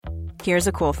Here's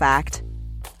a cool fact.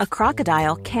 A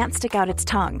crocodile can't stick out its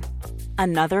tongue.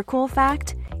 Another cool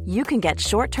fact, you can get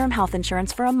short-term health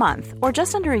insurance for a month or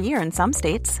just under a year in some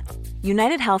states.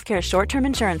 United Healthcare short-term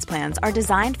insurance plans are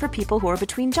designed for people who are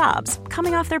between jobs,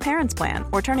 coming off their parents' plan,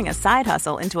 or turning a side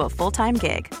hustle into a full-time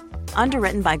gig.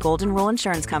 Underwritten by Golden Rule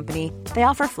Insurance Company, they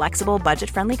offer flexible,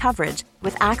 budget-friendly coverage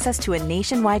with access to a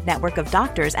nationwide network of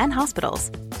doctors and hospitals.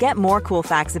 Get more cool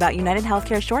facts about United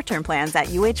Healthcare short-term plans at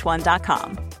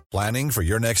uh1.com. Planning for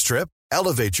your next trip?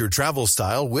 Elevate your travel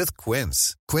style with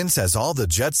Quince. Quince has all the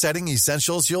jet-setting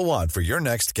essentials you'll want for your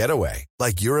next getaway,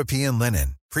 like European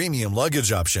linen, premium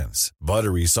luggage options,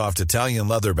 buttery soft Italian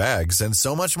leather bags, and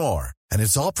so much more. And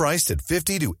it's all priced at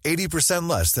 50 to 80%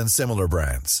 less than similar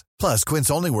brands. Plus,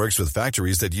 Quince only works with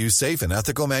factories that use safe and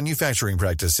ethical manufacturing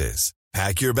practices.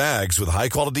 Pack your bags with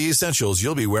high-quality essentials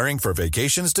you'll be wearing for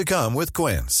vacations to come with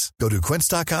Quince. Go to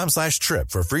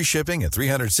quince.com/trip for free shipping and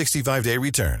 365-day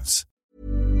returns.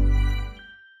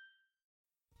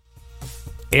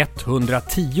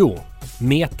 110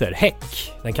 meter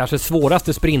häck. Den kanske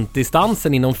svåraste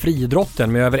sprintdistansen inom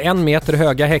friidrotten med över 1 meter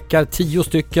höga häckar, 10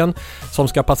 stycken som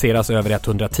ska passeras över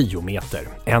 110 meter.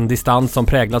 En distans som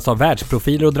präglas av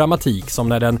världsprofiler och dramatik, som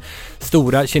när den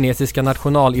stora kinesiska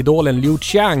nationalidolen Liu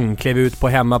Qiang klev ut på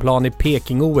hemmaplan i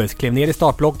Peking-OS, klev ner i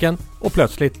startblocken och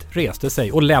plötsligt reste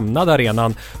sig och lämnade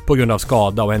arenan på grund av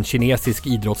skada och en kinesisk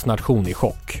idrottsnation i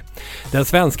chock. Den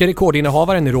svenska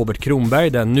rekordinnehavaren är Robert Kronberg,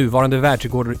 den nuvarande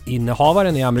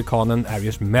världsrekordinnehavaren är amerikanen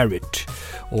Arius Merritt.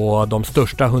 Och de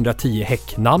största 110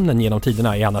 häcknamnen genom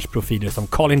tiderna är annars profiler som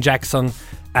Colin Jackson,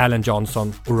 Alan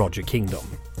Johnson och Roger Kingdom.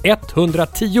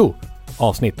 110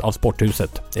 avsnitt av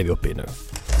Sporthuset är vi uppe i nu.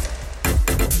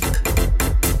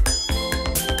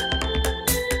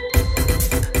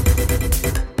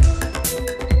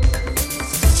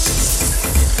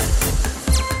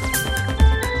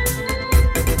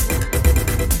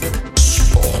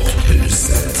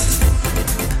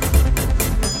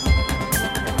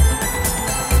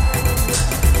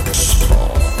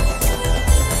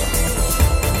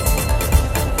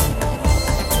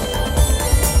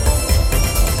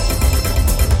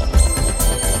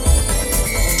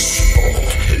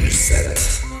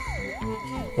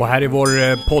 Och här är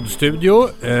vår poddstudio,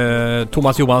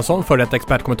 Thomas Johansson, före detta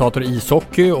expertkommentator i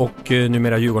ishockey och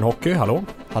numera Djurgården Hockey. Hallå?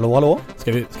 Hallå?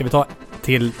 Ska vi ta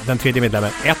till den tredje medlemmen?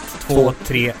 1, 2,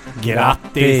 3,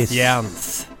 grattis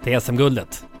Jens till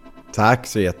SM-guldet. Tack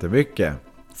så jättemycket.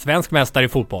 Svensk mästare i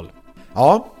fotboll.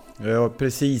 Ja, jag har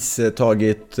precis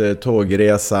tagit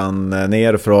tågresan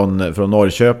ner från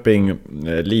Norrköping.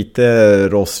 Lite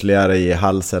rossligare i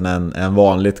halsen än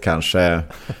vanligt kanske.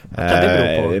 Vad kan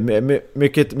det bero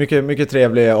på? Mycket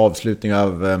trevlig avslutning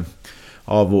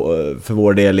för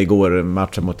vår del igår,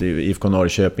 matchen mot IFK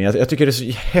Norrköping. Jag tycker det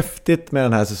är så häftigt med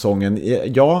den här säsongen.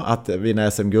 Ja, att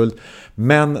vinna SM-guld.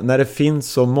 Men när det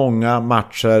finns så många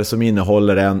matcher som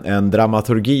innehåller en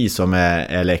dramaturgi som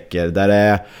är läcker. Där det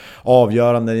är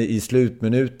avgörande i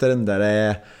slutminuten, där det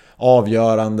är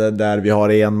avgörande där vi har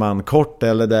en man kort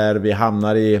eller där vi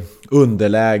hamnar i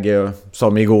underläge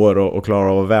som igår och klarar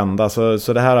av att vända.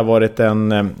 Så det här har varit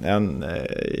en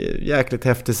jäkligt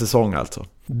häftig säsong alltså.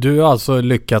 Du har alltså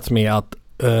lyckats med att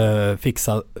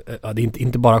fixa,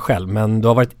 inte bara själv, men du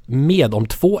har varit med om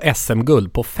 2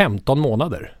 SM-guld på 15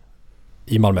 månader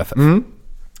i Malmö FF. Mm.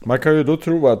 Man kan ju då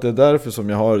tro att det är därför som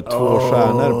jag har 2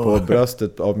 stjärnor på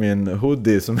bröstet av min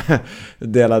hoodie som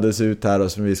delades ut här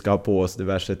och som vi ska ha på oss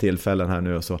diverse tillfällen här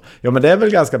nu och så. Ja, men det är väl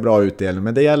ganska bra utdelning,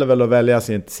 men det gäller väl att välja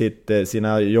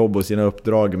sina jobb och sina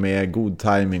uppdrag med god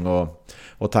timing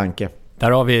och tanke.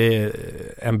 Där har vi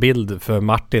en bild för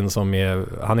Martin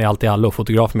han är alltid allo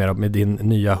fotograf med din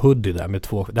nya hoodie där med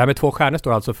 2. Det här med 2 stjärnor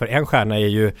står alltså för en stjärna är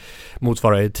ju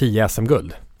motsvarar 10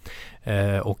 SM-guld.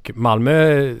 Och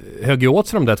Malmö högg ju åt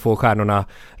sig de där 2 stjärnorna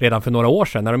redan för några år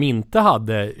sedan när de inte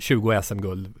hade 20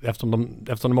 SM-guld, eftersom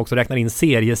de också räknar in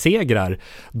seriesegrar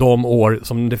de år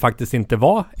som det faktiskt inte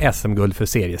var SM-guld för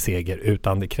serieseger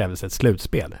utan det krävdes ett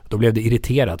slutspel. Då blev det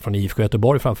irriterat från IFK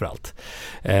Göteborg framförallt,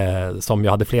 som ju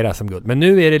hade fler SM-guld. Men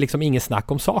nu är det liksom ingen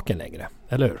snack om saken längre,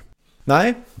 eller hur?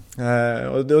 Nej,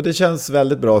 och det känns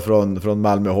väldigt bra från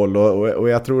Malmö-håll och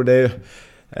jag tror det är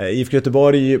IFK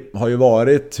Göteborg har ju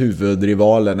varit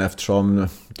huvudrivalen eftersom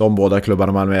de båda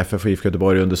klubbarna Malmö FF och IFK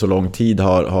Göteborg under så lång tid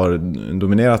har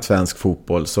dominerat svensk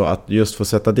fotboll. Så att just få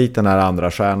sätta dit den här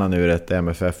andra stjärnan ur ett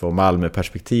MFF och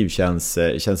Malmö-perspektiv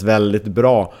känns väldigt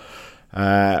bra.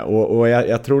 Och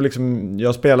jag tror liksom,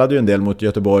 jag spelade ju en del mot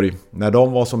Göteborg när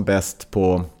de var som bäst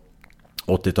på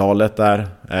 80-talet där.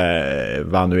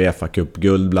 Vann UEFA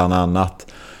Cup-guld bland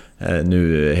annat.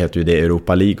 Nu heter ju det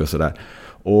Europa League och sådär.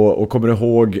 Och kommer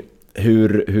ihåg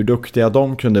hur duktiga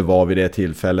de kunde vara vid det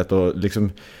tillfället. Och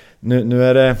liksom, nu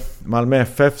är det Malmö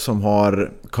FF som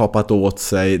har kapat åt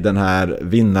sig den här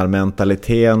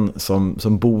vinnarmentaliteten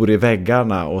som bor i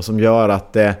väggarna och som gör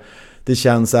att det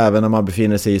känns även när man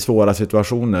befinner sig i svåra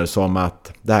situationer som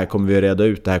att det här kommer vi att reda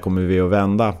ut, det här kommer vi att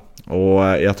vända. Och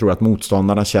jag tror att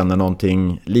motståndarna känner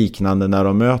någonting liknande när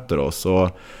de möter oss. Och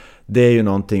det är ju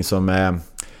någonting som är...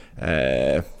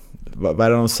 vad är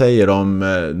det de säger om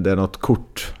det är något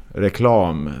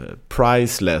kortreklam?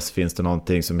 Priceless finns det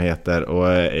någonting som heter. Och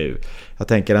jag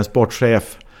tänker en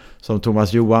sportchef som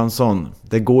Thomas Johansson,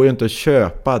 det går ju inte att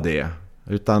köpa det.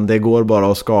 Utan det går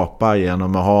bara att skapa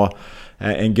genom att ha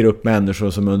en grupp människor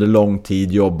som under lång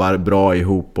tid jobbar bra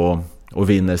ihop och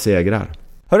vinner segrar.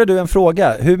 Hörru du, en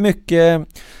fråga. Hur mycket,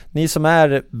 ni som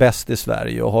är bäst i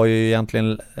Sverige och har ju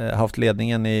egentligen haft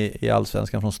ledningen i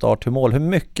Allsvenskan från start till mål, hur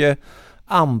mycket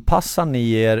anpassar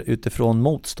ni er utifrån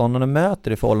motståndarna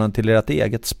möter i förhållande till ert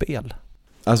eget spel?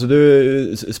 Alltså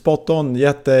du, spot on,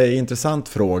 jätteintressant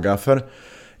fråga. För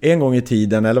en gång i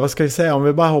tiden, eller vad ska jag säga, om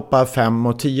vi bara hoppar 5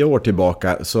 och 10 år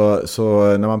tillbaka,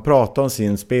 så när man pratar om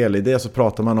sin spelidé så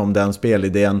pratar man om den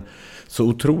spelidén så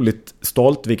otroligt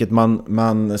stolt, vilket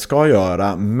man ska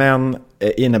göra, men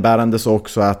innebärande så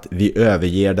också att vi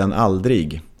överger den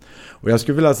aldrig. Och jag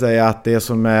skulle vilja säga att det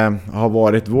som har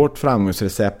varit vårt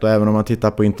framgångsrecept, och även om man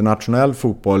tittar på internationell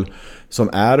fotboll som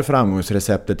är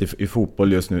framgångsreceptet i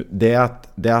fotboll just nu, det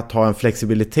är att ha en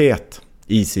flexibilitet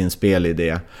i sin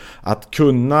spelidé. Att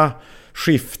kunna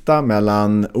skifta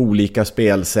mellan olika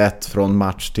spelsätt från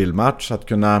match till match, att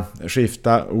kunna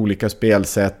skifta olika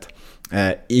spelsätt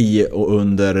i och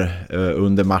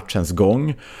under matchens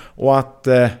gång, och att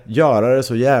göra det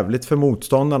så jävligt för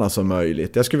motståndarna som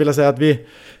möjligt. Jag skulle vilja säga att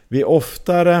vi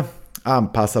oftare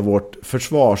anpassar vårt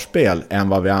försvarsspel än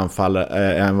vad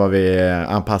vi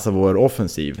anpassar vår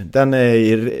offensiv. Den är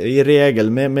i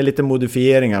regel med lite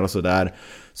modifieringar och sådär,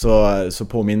 så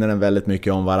påminner den väldigt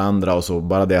mycket om varandra, och så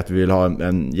bara det att vi vill ha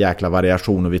en jäkla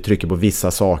variation och vi trycker på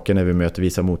vissa saker när vi möter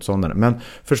vissa motståndare. Men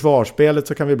försvarsspelet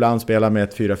så kan vi ibland spela med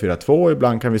ett 4-4-2,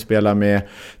 ibland kan vi spela med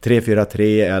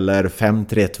 3-4-3 eller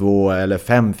 5-3-2 eller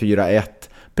 5-4-1.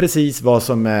 Precis vad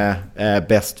som är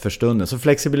bäst för stunden. Så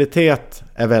flexibilitet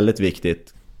är väldigt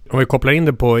viktigt. Om vi kopplar in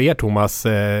det på er, Thomas,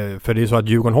 för det är så att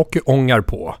Djurgården Hockey ångar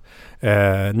på.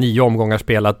 9 omgångar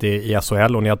spelat i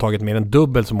SHL och ni har tagit mer än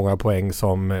dubbelt så många poäng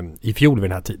som i fjol vid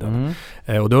den här tiden.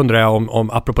 Och då undrar jag om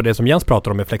apropå det som Jens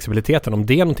pratar om med flexibiliteten, om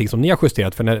det är någonting som ni har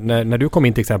justerat. För när du kom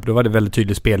in till exempel, då var det väldigt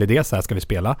tydlig spelidé, så här ska vi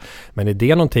spela. Men är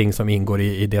det någonting som ingår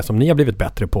i det som ni har blivit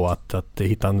bättre på, att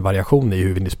hitta en variation i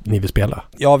hur ni vill spela?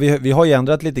 Ja, vi har ju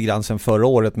ändrat lite grann sedan förra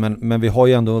året, men vi har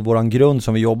ju ändå våran grund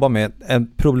som vi jobbar med.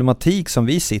 En problematik som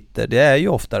vi sitter, det är ju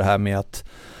ofta det här med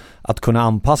att kunna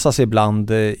anpassa sig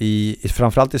ibland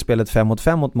framförallt i spelet 5 mot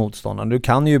 5 mot motståndaren. Du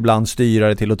kan ju ibland styra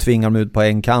det till att tvinga dem ut på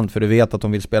en kant för du vet att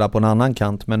de vill spela på en annan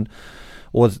kant,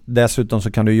 och dessutom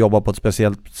så kan du jobba på ett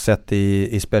speciellt sätt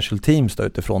i special teams då,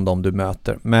 utifrån dem du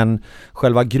möter. Men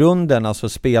själva grunden, alltså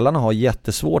spelarna har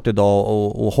jättesvårt idag,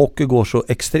 och hockey går så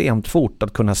extremt fort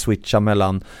att kunna switcha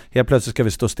mellan, helt plötsligt ska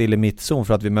vi stå still i mittzon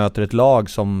för att vi möter ett lag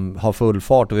som har full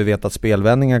fart och vi vet att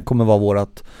spelvändningen kommer vara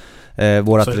vårat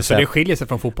recept. Så det skiljer sig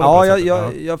från fotboll? Ja,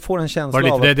 jag får en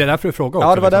känsla av... Det är därför du frågar också?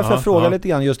 Ja, det var därför jag frågade lite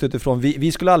grann, just utifrån.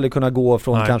 Vi skulle aldrig kunna gå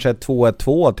från kanske ett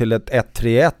 2-1-2 till ett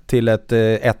 1-3-1 till ett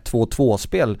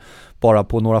 1-2-2-spel bara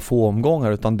på några få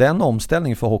omgångar, utan den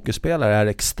omställningen för hockeyspelare är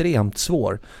extremt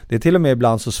svår. Det är till och med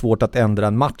ibland så svårt att ändra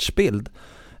en matchbild.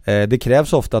 Det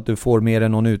krävs ofta att du får mer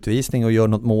än någon utvisning och gör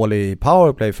något mål i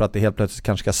powerplay för att det helt plötsligt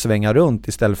kanske ska svänga runt,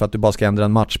 istället för att du bara ska ändra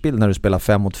en matchbild när du spelar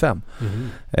 5 mot 5.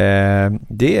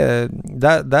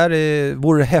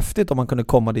 Vore det häftigt om man kunde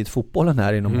komma dit fotbollen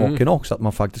här inom hockeyn också, att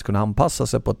man faktiskt kunde anpassa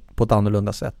sig på ett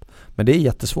annorlunda sätt. Men det är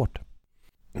jättesvårt.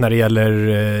 När det gäller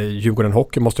Djurgården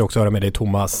Hockey måste jag också höra med dig,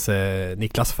 Thomas.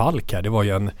 Niklas Falk här, det var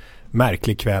ju en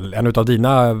märklig kväll. En av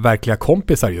dina verkliga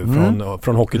kompisar ju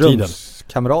från hockeytiden.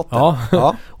 Kamrater.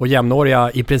 Ja. Och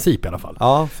jämnåriga i princip i alla fall.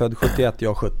 Ja, född 71,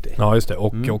 jag 70. Ja, just det.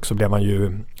 Och också blev man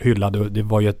ju hyllad. Det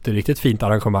var ju ett riktigt fint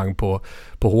arrangemang på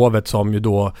Hovet, som ju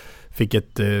då fick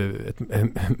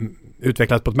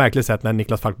utvecklades på ett märkligt sätt när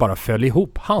Niklas Falk bara föll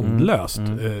ihop handlöst.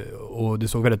 Och det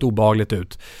såg väldigt obehagligt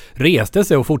ut. Reste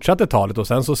sig och fortsatte talet, och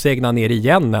sen så segnade han ner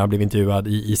igen när han blev intervjuad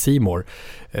i C More.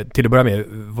 Till att börja med,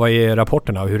 vad är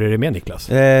rapporterna och hur är det med Niklas?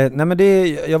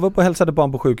 Jag var uppe och hälsade på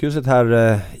honom på sjukhuset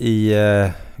här i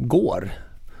går.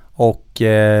 Och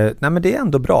nej, men det är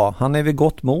ändå bra. Han är vid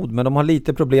gott mod, men de har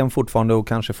lite problem fortfarande att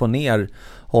kanske få ner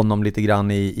honom lite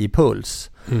grann i puls.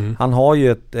 Han har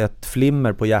ju ett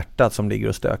flimmer på hjärtat som ligger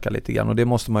och stökar lite grann, och det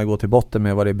måste man ju gå till botten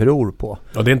med vad det beror på.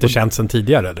 Och det är inte känt sedan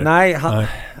tidigare, eller? Nej,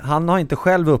 han har inte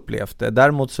själv upplevt det.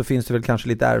 Däremot så finns det väl kanske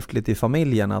lite ärftligt i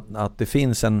familjen att det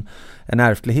finns en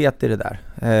ärftlighet i det där.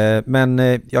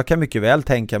 Men jag kan mycket väl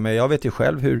tänka mig, jag vet ju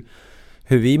själv hur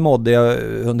vi mådde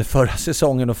under förra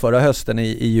säsongen och förra hösten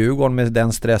i Djurgården med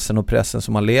den stressen och pressen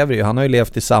som han lever i. Han har ju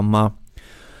levt i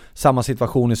samma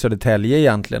situation i Södertälje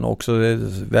egentligen också.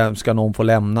 Vem ska någon få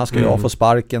lämna? Ska jag få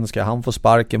sparken? Ska han få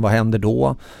sparken? Vad händer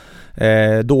då?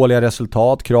 Dåliga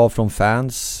resultat, krav från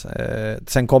fans.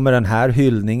 Sen kommer den här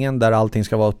hyllningen där allting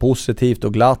ska vara positivt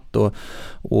och glatt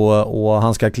och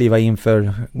han ska kliva in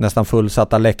för nästan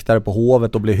fullsatta läktare på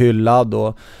Hovet och bli hyllad.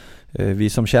 Och vi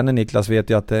som känner Niklas vet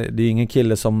ju att det är ingen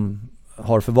kille som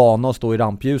har för vana att stå i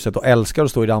rampljuset och älskar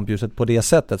att stå i rampljuset på det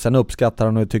sättet. Sen uppskattar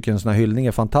han och tycker en sån här hyllning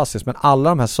är fantastisk. Men alla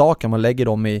de här sakerna, man lägger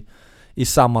dem i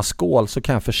samma skål, så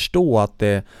kan jag förstå att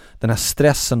den här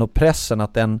stressen och pressen,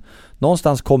 att den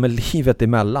någonstans kommer livet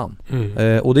emellan.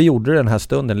 Och det gjorde det den här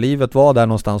stunden. Livet var där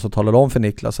någonstans och talade om för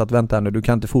Niklas att vänta nu, du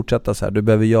kan inte fortsätta så här, du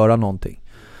behöver göra någonting.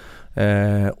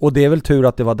 Och det är väl tur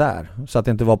att det var där, så att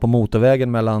det inte var på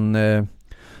motorvägen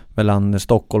mellan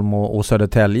Stockholm och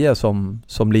Södertälje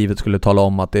som livet skulle tala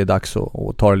om att det är dags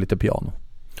att ta det lite piano.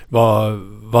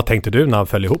 Vad tänkte du när han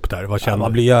föll ihop där? Vad kände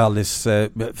man blir ju alldeles...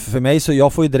 För mig så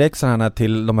jag får ju direkt sådana här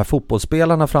till de här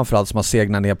fotbollsspelarna framförallt som har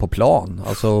segnat ner på plan.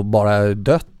 Alltså bara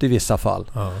dött i vissa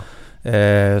fall. Ja.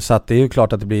 Så att det är ju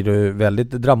klart att det blir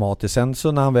väldigt dramatiskt. Sen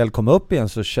så när han väl kom upp igen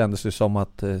så kändes det som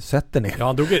att sätter ner.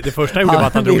 Ja, det första han gjorde var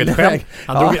att han drog ett skämt.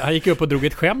 Han gick upp och drog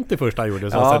ett skämt det första han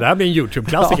gjorde. Så det här blir en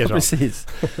YouTube-klassiker. Ja, precis.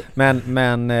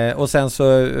 Men och sen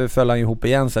så föll han ihop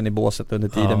igen sen i båset under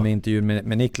tiden med intervjun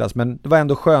med Niklas. Men det var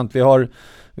ändå skönt.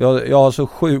 Jag har så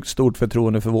sjukt stort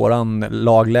förtroende för våran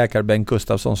lagläkare Bengt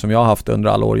Gustafsson som jag har haft under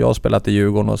alla år. Jag har spelat i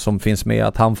Djurgården och som finns med,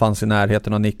 att han fanns i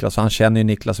närheten av Niklas, och han känner ju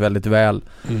Niklas väldigt väl.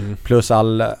 Plus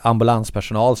all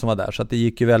ambulanspersonal som var där. Så att det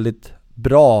gick ju väldigt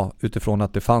bra utifrån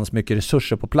att det fanns mycket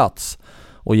resurser på plats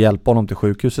och hjälpa honom till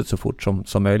sjukhuset så fort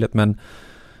som möjligt. Men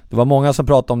det var många som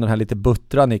pratade om den här lite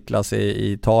buttra Niklas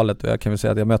i talet, och jag kan väl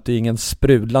säga att jag mötte ju ingen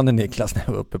sprudlande Niklas när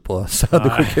jag var uppe på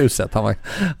Södersjukhuset.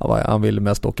 Han ville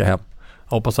mest åka hem.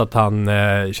 Jag hoppas att han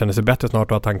känner sig bättre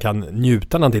snart och att han kan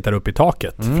njuta när han tittar upp i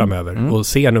taket framöver och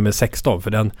ser nummer 16,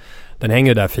 för den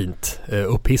hänger där fint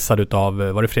upphissad utav,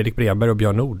 var det Fredrik Bremberg och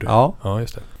Björn Nord? Ja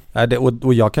just det.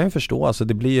 Och jag kan ju förstå, alltså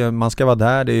det blir, man ska vara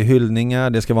där, det är hyllningar,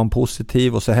 det ska vara en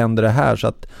positiv, och så händer det här, så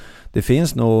att det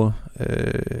finns nog,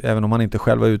 även om man inte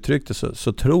själv har uttryckt det,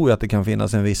 så tror jag att det kan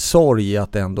finnas en viss sorg i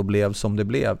att det ändå blev som det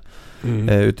blev,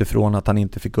 utifrån att han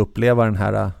inte fick uppleva den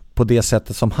här på det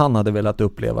sättet som han hade velat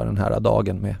uppleva den här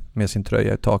dagen med sin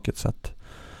tröja i taket. Så att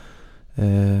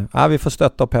vi får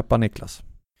stötta och peppa Niklas.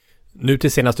 Nu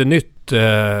till senaste nytt,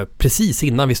 precis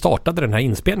innan vi startade den här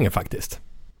inspelningen faktiskt.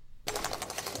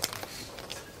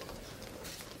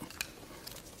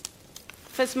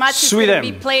 First match is going to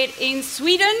be played in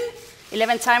Sweden.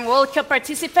 11-time World Cup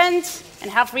participants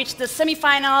and have reached the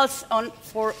semifinals on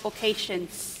 4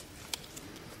 occasions.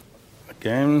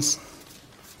 Games.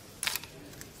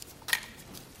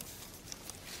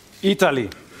 Italy,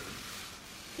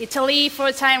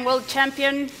 4-time world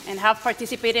champion and have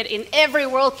participated in every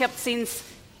World Cup since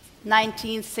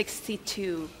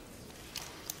 1962.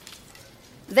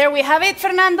 There we have it,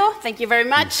 Fernando. Thank you very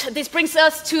much. This brings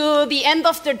us to the end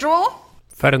of the draw.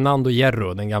 Fernando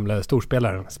Hierro, den gamla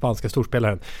spanska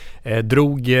storspelaren,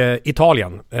 drog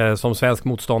Italien som svensk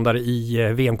motståndare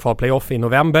i VM-kvalplayoff i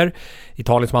november.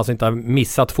 Italien som alltså inte har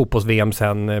missat fotbolls-VM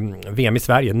sedan VM i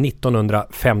Sverige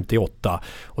 1958.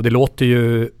 Och det låter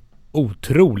ju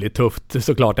otroligt tufft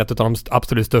såklart, ett av de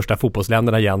absolut största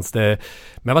fotbollsländerna, Jens.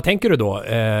 Men vad tänker du då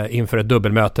inför ett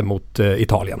dubbelmöte mot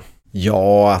Italien?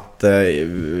 Ja,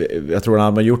 jag tror att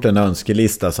när man gjort en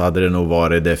önskelista så hade det nog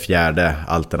varit det fjärde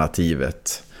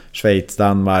alternativet. Schweiz,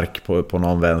 Danmark på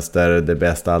någon vänster, det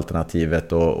bästa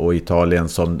alternativet, och Italien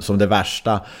som det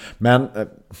värsta. Men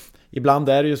ibland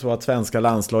är det ju så att svenska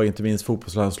landslag, inte minst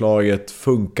fotbollslandslaget,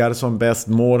 funkar som bäst,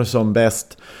 mår som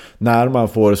bäst när man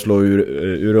får slå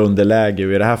ur underläge.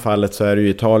 Och i det här fallet så är det ju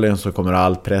Italien som kommer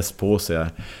all press på sig.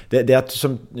 Det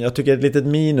som jag tycker är ett litet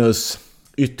minus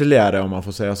ytterligare, om man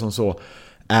får säga som så,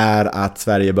 är att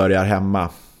Sverige börjar hemma.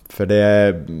 För det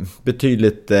är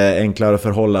betydligt enklare att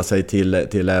förhålla sig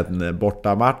till en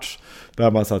bortamatch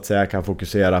där man så att säga kan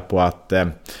fokusera på att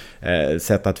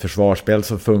sätta ett försvarsspel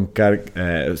som funkar,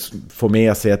 få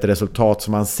med sig ett resultat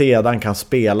som man sedan kan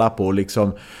spela på och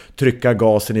liksom trycka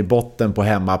gasen i botten på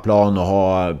hemmaplan och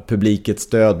ha publikets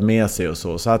stöd med sig och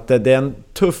så. Så att det är en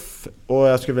tuff, och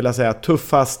jag skulle vilja säga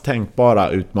tuffast tänkbara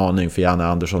utmaning för Janne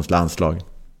Anderssons landslag.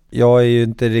 Jag är ju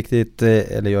inte riktigt,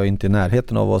 eller jag är inte i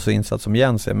närheten av att vara så insatt som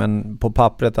Jens är, men på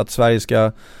pappret att Sverige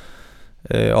ska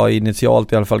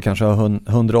initialt i alla fall kanske ha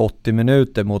 180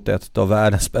 minuter mot ett av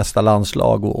världens bästa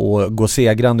landslag och gå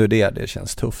segrande ur det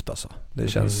känns tufft alltså. Det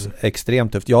känns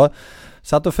extremt tufft. Jag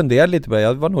satt och funderade lite på det.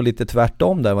 Jag var nog lite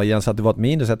tvärtom där. Jens att det var ett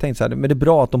minus. Jag tänkte så här, men det är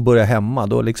bra att de börjar hemma.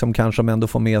 Då liksom kanske de ändå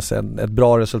får med sig ett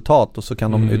bra resultat och så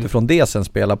kan de utifrån det sen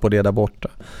spela på det där borta.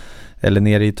 Eller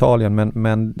nere i Italien,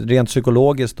 men rent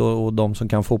psykologiskt och de som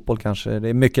kan fotboll kanske det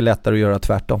är mycket lättare att göra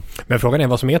tvärtom. Men frågan är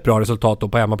vad som är ett bra resultat då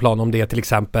på hemmaplan, om det är till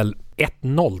exempel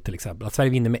 1-0 till exempel, att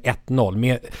Sverige vinner med 1-0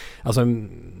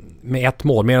 med ett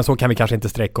mål, mer än så kan vi kanske inte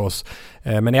sträcka oss,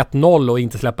 men 1-0 och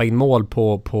inte släppa in mål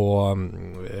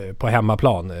på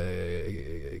hemmaplan,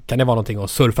 kan det vara någonting att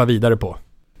surfa vidare på?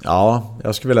 Ja,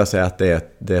 jag skulle vilja säga att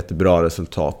det är ett bra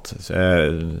resultat.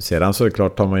 Sedan så är det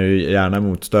klart tar man ju gärna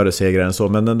emot större segrar än så.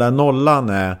 Men den där nollan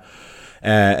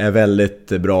är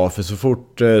väldigt bra. För så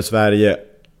fort Sverige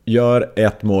gör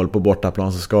ett mål på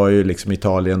bortaplan så ska ju liksom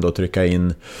Italien då trycka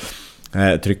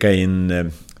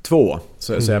in 2.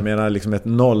 Så jag menar liksom ett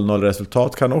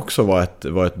 0-0-resultat kan också vara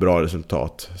ett bra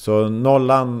resultat. Så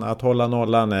att hålla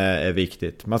nollan är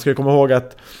viktigt. Man ska komma ihåg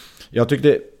att jag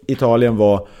tyckte Italien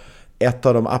var ett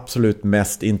av de absolut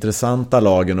mest intressanta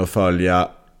lagen att följa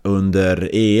under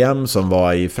EM som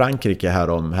var i Frankrike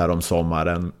härom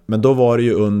sommaren. Men då var det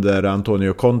ju under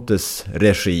Antonio Contes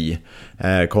regi.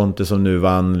 Conte som nu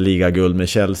vann ligaguld med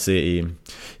Chelsea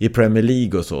i Premier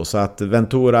League och så. Så att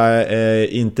Ventura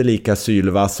är inte lika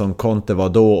sylvass som Conte var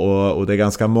då. Och det är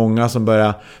ganska många som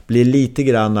börjar bli lite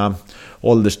grann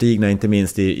ålderstigna, inte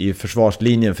minst i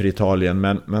försvarslinjen för Italien.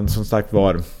 Men som sagt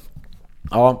var...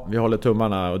 Ja, vi håller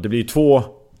tummarna och det blir 2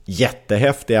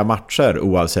 jättehäftiga matcher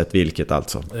oavsett vilket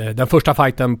alltså. Den första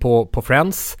fighten på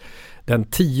Friends den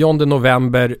 10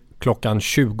 november klockan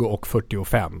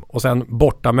 20:45 och sen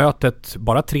bortamötet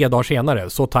bara 3 dagar senare,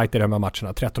 så tajt är det med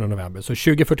matcherna 13 november. Så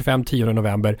 20:45, 10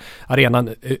 november, arenan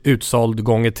utsåld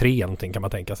gånger 3 någonting kan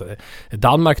man tänka sig.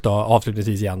 Danmark då,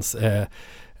 avslutningsvis Jens,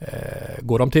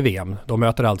 går de till VM. De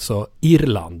möter alltså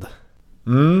Irland.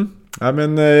 Ja,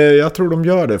 men jag tror de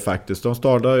gör det faktiskt. De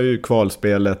startar ju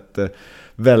kvalspelet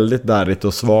väldigt darrigt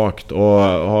och svagt och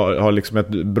har liksom ett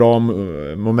bra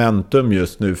momentum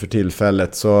just nu för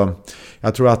tillfället. Så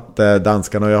jag tror att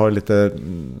danskarna, och jag har lite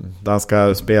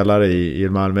danska spelare i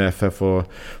Malmö FF och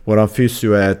våran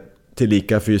fysio är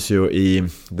tillika fysio i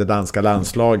det danska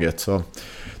landslaget. Så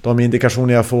de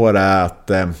indikationer jag får är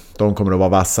att de kommer att vara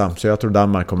vassa. Så jag tror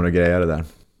Danmark kommer att greja det där.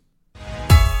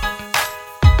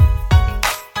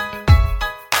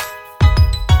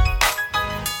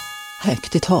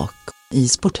 Högt i tak i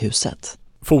Sporthuset.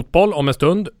 Fotboll om en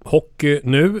stund, hockey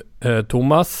nu.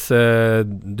 Thomas,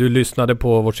 du lyssnade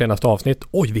på vårt senaste avsnitt.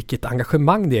 Oj, vilket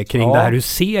engagemang det är kring det här, hur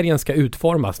serien ska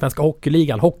utformas. Svenska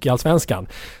hockeyligan, hockeyallsvenskan.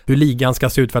 Hur ligan ska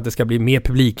se ut för att det ska bli mer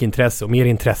publikintresse och mer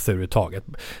intresse överhuvudtaget.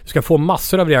 Du ska få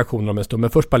massor av reaktioner om en stund, men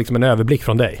först bara liksom en överblick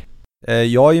från dig.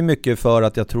 Jag är ju mycket för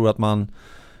att jag tror att man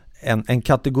en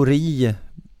kategori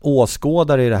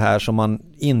åskådare i det här som man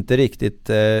inte riktigt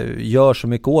gör så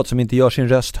mycket åt, som inte gör sin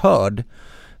röst hörd.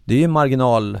 Det är ju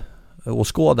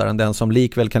marginalåskådaren, den som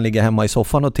likväl kan ligga hemma i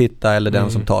soffan och titta, eller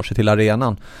den som tar sig till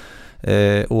arenan.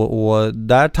 Och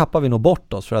där tappar vi nog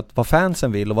bort oss, för att vad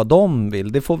fansen vill och vad de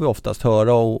vill, det får vi oftast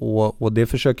höra och det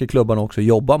försöker klubbarna också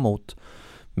jobba mot.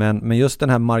 Men just den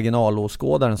här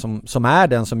marginalåskådaren som är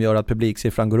den som gör att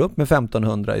publiksiffran går upp med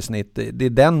 1500 i snitt, det är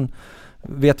den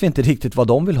vet vi inte riktigt vad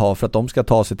de vill ha för att de ska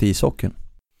ta sig till ishockeyn.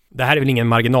 Det här är väl ingen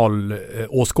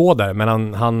marginalåskådare,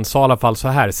 men han sa i alla fall så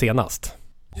här senast.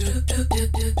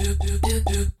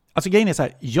 Alltså grejen är så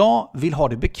här, jag vill ha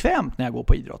det bekvämt när jag går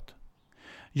på idrott.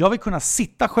 Jag vill kunna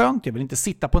sitta skönt, jag vill inte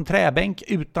sitta på en träbänk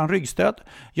utan ryggstöd.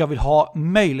 Jag vill ha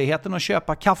möjligheten att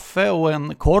köpa kaffe och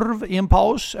en korv i en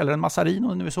paus, eller en massarin om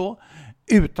det nu är så,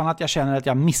 utan att jag känner att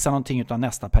jag missar någonting utan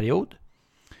nästa period.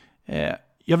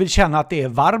 Jag vill känna att det är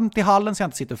varmt i hallen så jag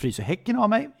inte sitter och fryser häcken av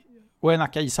mig. Och i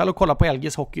Nacka ishall och kolla på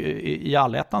LGs hockey i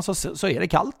allettan så är det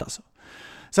kallt alltså.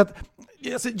 Så att,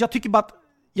 jag tycker bara att,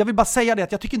 jag vill bara säga det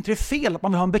att jag tycker inte det är fel att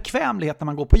man vill ha en bekvämlighet när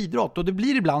man går på idrott. Och det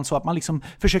blir ibland så att man liksom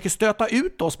försöker stöta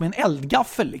ut oss med en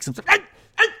eldgaffel liksom. Så,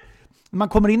 man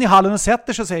kommer in i hallen och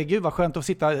sätter sig och säger, gud vad skönt att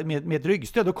sitta med ett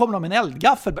ryggstöd. Då kommer de med en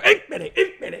eldgaffel, ut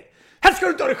med dig! Här ska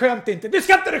du inte ha det skönt inte. Du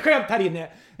ska inte ha det skönt här inne.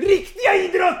 Riktiga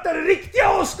idrottare,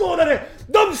 riktiga åskådare,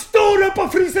 de står upp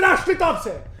och fryser arslet av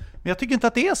sig. Men jag tycker inte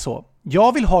att det är så.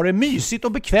 Jag vill ha det mysigt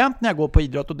och bekvämt när jag går på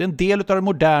idrott, och det är en del av den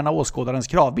moderna åskådarens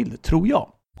kravbild, tror jag.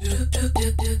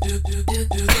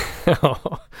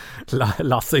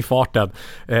 Lasse i farten.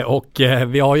 Och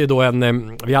vi har ju då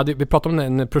vi pratade om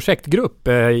en projektgrupp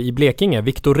i Blekinge,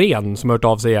 Viktor Ren, som har hört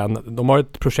av sig igen. De har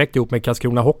ett projekt ihop med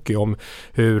Karlskrona Hockey om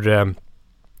hur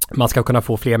man ska kunna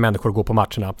få fler människor att gå på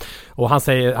matcherna. Och han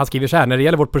skriver så här: när det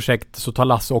gäller vårt projekt så tar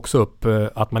Lasse också upp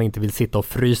att man inte vill sitta och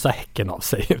frysa häcken av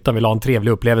sig utan vill ha en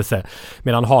trevlig upplevelse,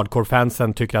 medan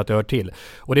hardcore-fansen tycker att det hör till.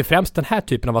 Och det är främst den här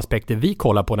typen av aspekter vi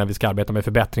kollar på när vi ska arbeta med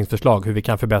förbättringsförslag, hur vi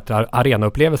kan förbättra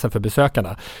arenaupplevelsen för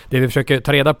besökarna. Det vi försöker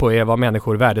ta reda på är vad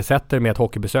människor värdesätter med ett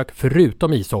hockeybesök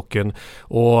förutom ishockeyn,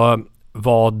 och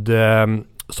vad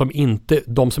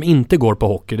de som inte går på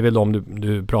hockey, det är väl de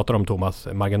du pratar om, Thomas,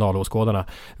 marginalåskådarna,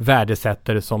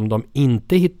 värdesätter som de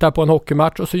inte hittar på en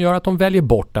hockeymatch och som gör att de väljer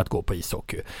bort att gå på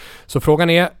ishockey. Så frågan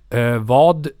är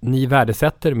vad ni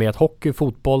värdesätter med ett hockey,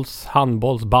 fotbolls,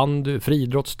 handbolls, bandy,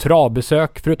 friidrotts,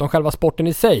 travbesök, förutom själva sporten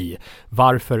i sig.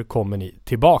 Varför kommer ni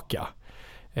tillbaka?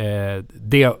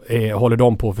 Det håller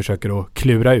de på och försöker att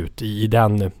klura ut i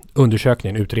den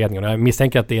undersökningen, utredningen. Jag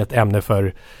misstänker att det är ett ämne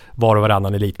för var och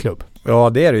varannan elitklubb. Ja,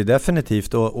 det är det ju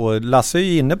definitivt, och Lasse är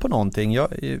ju inne på någonting.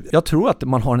 Jag tror att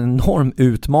man har en enorm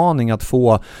utmaning att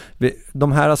få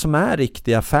de här som är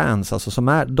riktiga fans, alltså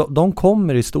de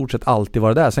kommer i stort sett alltid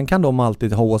vara där. Sen kan de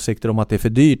alltid ha åsikter om att det är för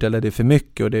dyrt eller det är för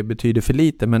mycket och det betyder för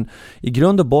lite, men i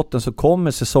grund och botten så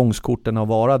kommer säsongskorten att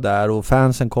vara där och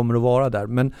fansen kommer att vara där.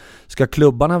 Men ska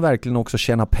klubbarna verkligen också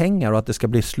tjäna pengar och att det ska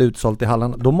bli slutsålt i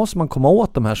hallarna, då måste man komma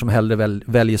åt de här som hellre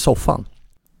väljer soffan.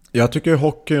 Jag tycker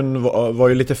hockeyn var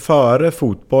ju lite före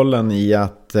fotbollen i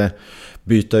att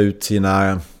byta ut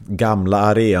sina gamla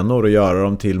arenor och göra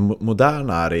dem till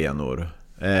moderna arenor.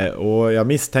 Och jag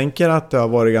misstänker att det har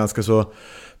varit ganska så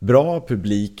bra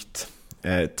publikt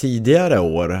tidigare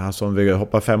år, alltså om vi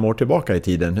hoppar 5 år tillbaka i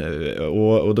tiden.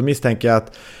 Och då misstänker jag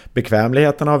att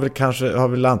bekvämligheten har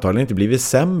väl antagligen inte blivit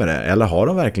sämre, eller har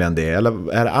de verkligen det?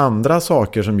 Eller är det andra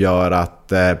saker som gör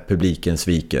att publiken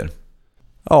sviker?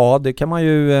 Ja, det kan man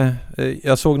ju.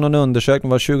 Jag såg någon undersökning,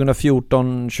 var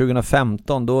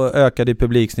 2014-2015, då ökade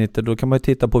publiksnittet. Då kan man ju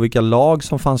titta på vilka lag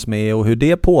som fanns med och hur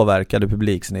det påverkade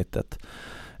publiksnittet.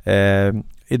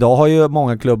 Idag har ju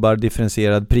många klubbar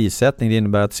differentierad prissättning. Det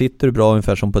innebär att sitter du bra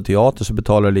ungefär som på teater så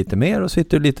betalar du lite mer, och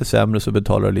sitter du lite sämre så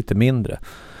betalar du lite mindre.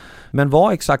 Men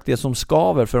vad exakt det som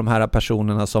skaver för de här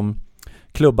personerna som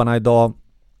klubbarna idag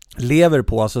lever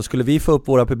på? Alltså skulle vi få upp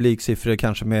våra publiksiffror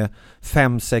kanske med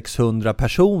 500-600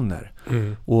 personer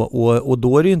och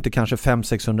då är det ju inte kanske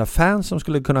 500-600 fans som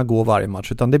skulle kunna gå varje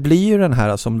match, utan det blir ju den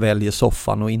här som väljer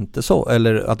soffan och inte så,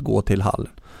 eller att gå till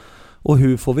hallen. Och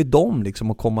hur får vi dem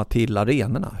liksom att komma till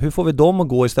arenorna? Hur får vi dem att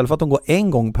gå istället för att de går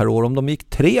 1 gång per år? Om de gick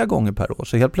 3 gånger per år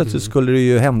så helt plötsligt skulle det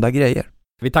ju hända grejer.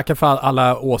 Vi tackar för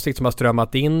alla åsikter som har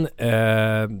strömmat in.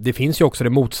 Det finns ju också det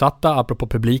motsatta, apropå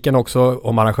publiken också,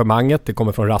 om arrangemanget. Det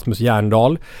kommer från Rasmus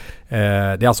Järndal. Det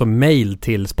är alltså mejl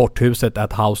till Sporthuset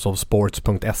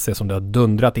 @houseofsports.se som det har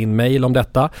dundrat in mejl om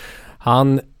detta.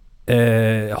 Han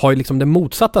har ju liksom den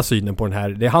motsatta synen på den här.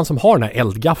 Det är han som har den här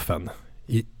eldgaffeln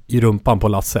i rumpan på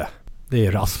Lasse. Det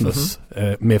är Rasmus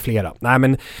med flera. Nej,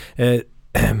 men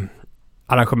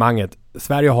arrangemanget.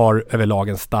 Sverige har överlag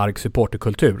en stark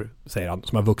supporterkultur, säger han,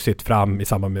 som har vuxit fram i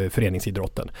samband med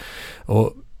föreningsidrotten.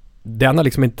 Och den har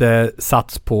liksom inte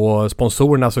satts på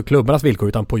sponsorernas och klubbarnas villkor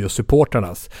utan på just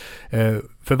supporternas.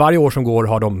 För varje år som går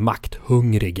har de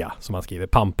makthungriga, som man skriver,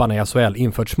 pamparna i SHL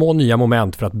infört små nya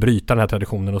moment för att bryta den här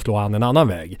traditionen och slå an en annan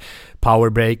väg.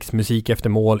 Powerbreaks, musik efter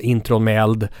mål, intron med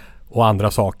eld och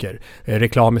andra saker.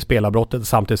 Reklam i spelarbrottet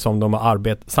samtidigt som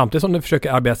de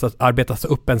försöker arbeta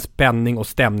upp en spänning och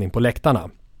stämning på läktarna.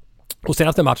 Och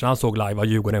senaste matchen han såg live var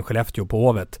Djurgården-Skellefteå på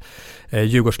Hovet.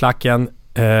 Djurgårdslacken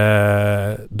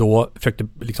då försökte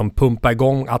liksom pumpa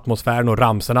igång atmosfären och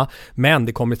ramserna, men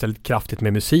det kommer istället kraftigt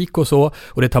med musik och så,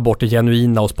 och det tar bort det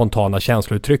genuina och spontana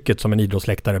känslouttrycket som en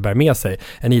idrottsläktare bär med sig.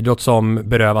 En idrott som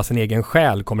berövar sin egen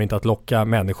själ kommer inte att locka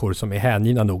människor som är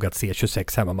hängivna nog att se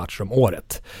 26 hemmamatcher om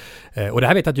året. Och det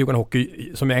här vet jag att Djurgården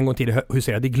Hockey, som jag en gång tidigare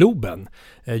huserade i Globen,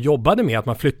 jobbade med att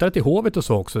man flyttade till Hovet och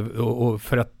så också, och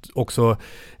för att också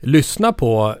lyssna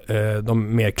på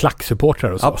de mer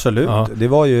klacksupportrar och så. Absolut, ja.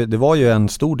 Det var ju en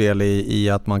stor del i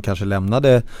att man kanske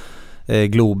lämnade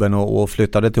Globen och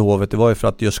flyttade till Hovet. Det var ju för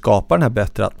att just skapa den här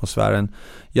bättre atmosfären.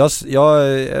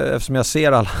 Eftersom jag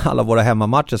ser alla våra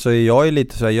hemmamatcher så är jag ju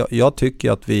lite så här, jag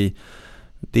tycker att vi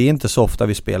Det är inte så ofta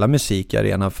vi spelar musik i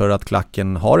arenan för att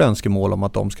klacken har önskemål om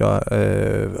att de ska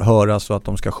höras och att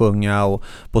de ska sjunga och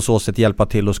på så sätt hjälpa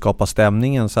till att skapa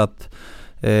stämningen. Så att,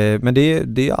 men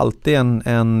det är alltid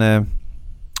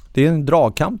det är en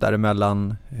dragkamp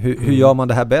däremellan. Hur gör man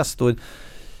det här bäst och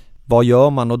vad gör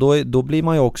man? Och då blir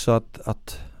man ju också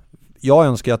att jag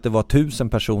önskar att det var 1000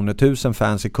 personer, 1000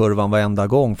 fans i kurvan varenda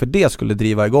gång, för det skulle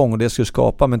driva igång och det skulle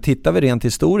skapa. Men tittar vi rent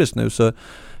historiskt nu så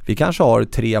vi kanske har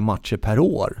 3 matcher per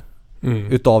år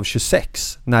utav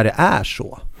 26 när det är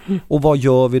så. Och vad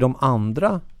gör vi de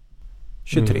andra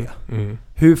 23?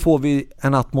 Hur får vi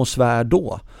en atmosfär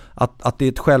då? Att det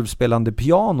är ett självspelande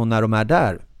piano när de är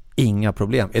där? Inga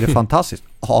problem. Är det fantastiskt?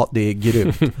 Ja, det är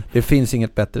grymt. Det finns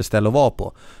inget bättre ställe att vara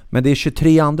på. Men det är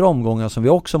 23 andra omgångar som vi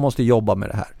också måste jobba med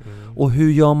det här. Och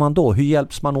hur gör man då? Hur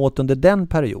hjälps man åt under den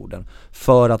perioden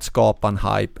för att skapa en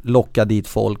hype, locka dit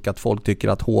folk, att folk tycker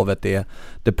att Hovet är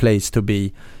the place to be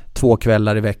 2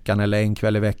 kvällar i veckan eller 1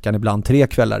 kväll i veckan, ibland 3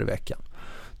 kvällar i veckan.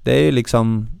 Det är ju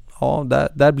liksom, ja,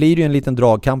 där blir det ju en liten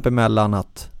dragkamp emellan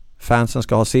att fansen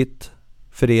ska ha sitt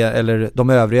för det, eller de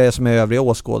övriga som är övriga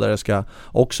åskådare ska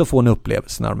också få en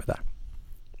upplevelse när de är där.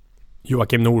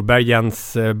 Joakim Norberg,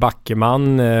 Jens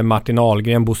Backeman, Martin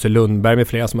Ahlgren, Bosse Lundberg med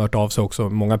flera som har hört av sig också.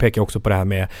 Många pekar också på det här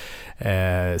med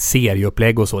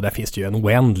serieupplägg och så. Där finns det ju en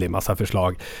oändlig massa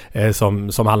förslag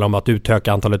som handlar om att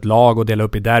utöka antalet lag och dela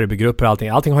upp i derbygrupper och allting.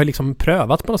 Allting har ju liksom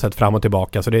prövats på något sätt fram och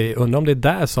tillbaka, så det undrar om det är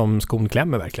där som skon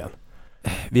klämmer verkligen.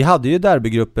 Vi hade ju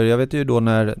derbygrupper. Jag vet ju då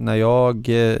när jag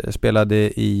spelade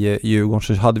i Djurgården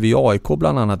så hade vi AIK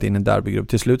bland annat in i en derbygrupp.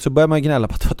 Till slut så började man gnälla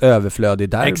på att det var ett överflöd i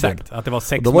derbyn. Exakt, att det var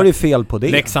 6 och då var det fel på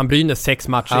det. Leksand-Brynäs 6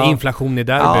 matcher, inflation i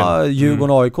derbyn. Ja,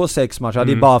 Djurgården-AIK 6 matcher.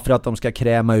 Det är bara för att de ska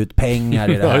kräma ut pengar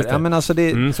i det här. Ja, men alltså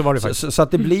så var det faktiskt. Så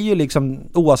att det blir ju liksom,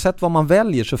 oavsett vad man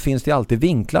väljer så finns det alltid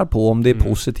vinklar på om det är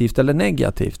positivt eller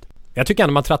negativt. Jag tycker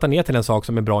ändå man trattar ner till en sak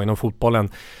som är bra inom fotbollen.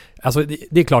 Alltså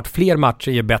det är klart, fler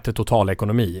matcher ger bättre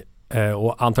totalekonomi.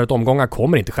 Och antalet omgångar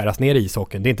kommer inte skäras ner i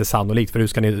ishockeyn. Det är inte sannolikt, för hur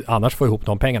ska ni annars få ihop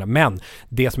de pengarna? Men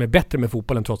det som är bättre med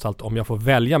fotbollen trots allt, om jag får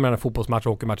välja mellan fotbollsmatch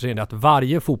och hockeymatch, är att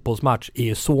varje fotbollsmatch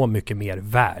är så mycket mer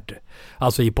värd.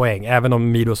 Alltså i poäng. Även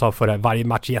om Milo sa förra, varje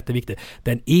match är jätteviktig.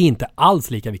 Den är inte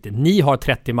alls lika viktig. Ni har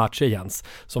 30 matcher, Jens,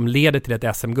 som leder till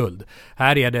ett SM-guld.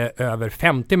 Här är det över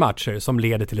 50 matcher som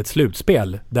leder till ett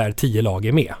slutspel där 10 lag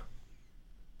är med.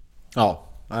 Ja,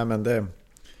 nej men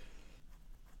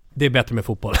det är bättre med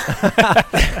fotboll.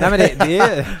 Nej, men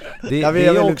det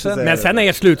är också. Men sen när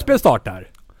ert slutspel startar,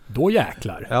 då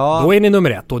jäklar. Ja. Då är ni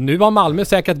nummer 1. Och nu har Malmö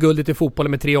säkrat guldet i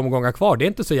fotbollen med 3 omgångar kvar. Det är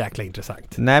inte så jäkla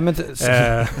intressant. Nej, men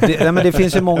det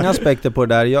finns ju många aspekter på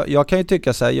det där. Jag kan ju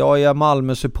tycka så här, jag är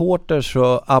Malmö-supporter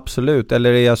så absolut.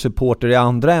 Eller är jag supporter i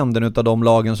andra änden utav de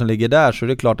lagen som ligger där, så är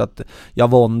det klart att jag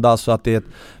våndas. Så att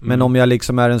men om jag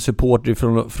liksom är en supporter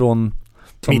från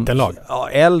mittenlag. Ja,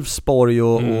 Elfsborg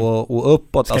och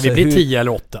uppåt. Ska det bli 10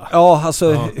 eller 8? Ja,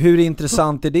 alltså hur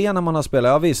intressant är det när man har spelat?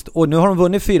 Ja visst, och nu har de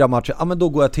vunnit 4 matcher. Ja, men då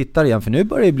går jag och tittar igen, för nu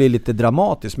börjar det bli lite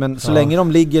dramatiskt. Men så länge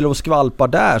de ligger och skvalpar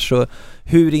där, så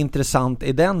hur intressant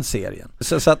är den serien?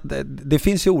 Så att det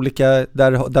finns ju olika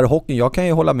där hockeyn, jag kan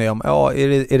ju hålla med om, ja,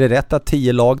 är det rätt att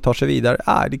 10 lag tar sig vidare?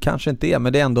 Nej, det kanske inte är,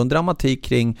 men det är ändå en dramatik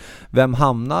kring vem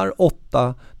hamnar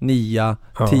 8, 9,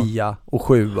 10 och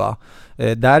 7.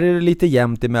 Där är det lite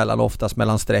jämnt emellan, oftast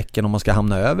mellan strecken om man ska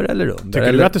hamna över eller under.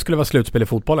 Tycker du att det skulle vara slutspel i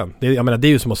fotbollen? Jag menar, det är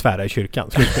ju som att svära i kyrkan.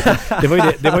 Det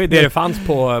var ju det fanns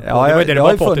på ja, det var ju det har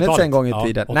var ju på funnits 80-talet. en gång i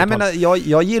tiden. Nej, men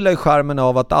jag gillar ju charmen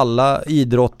av att alla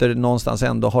idrotter någonstans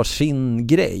ändå har sin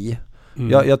grej.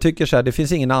 Jag tycker så här, det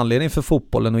finns ingen anledning för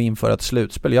fotbollen att införa ett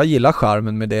slutspel. Jag gillar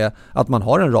charmen med det, att man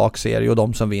har en rak serie och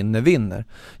de som vinner.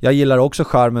 Jag gillar också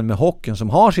charmen med hockeyn som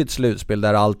har sitt slutspel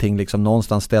där allting liksom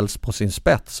någonstans ställs på sin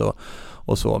spets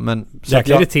och så. Men så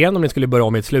jäkla irriterande om ni skulle börja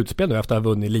om i ett slutspel nu efter att ha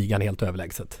vunnit ligan helt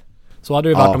överlägset. Så hade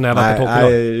det varit om det var på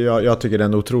topplag. Jag tycker det är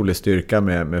en otrolig styrka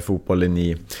med fotbollen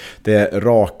i det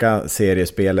raka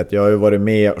seriespelet. Jag har ju varit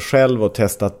med själv och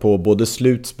testat på både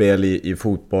slutspel i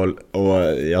fotboll, och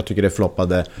jag tycker det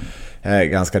floppade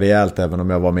ganska rejält, även om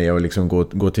jag var med och liksom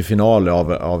gå till final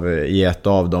i ett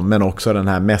av dem. Men också den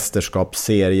här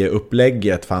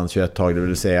mästerskapsserieupplägget fanns ju ett tag, det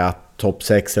vill säga att topp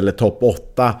 6 eller topp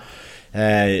 8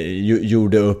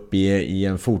 gjorde upp i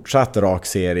en fortsatt rak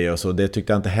serie och så. Det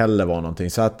tyckte jag inte heller var någonting.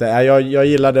 Så att jag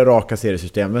gillade raka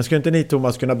seriesystemet. Men skulle inte ni,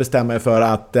 Thomas, kunna bestämma er för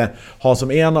att ha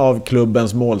som en av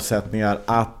klubbens målsättningar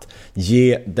att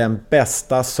ge den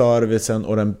bästa servicen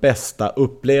och den bästa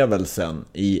upplevelsen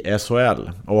i SHL,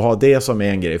 och ha det som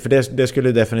en grej? För det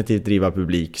skulle definitivt driva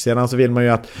publik. Sedan så vill man ju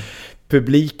att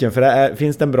publiken, för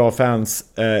finns det en bra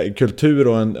fanskultur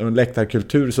och en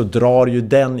läktarkultur, så drar ju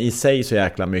den i sig så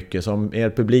jäkla mycket. Så om er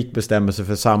publik bestämmer sig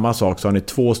för samma sak, så har ni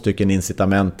 2 stycken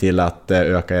incitament till att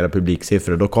öka era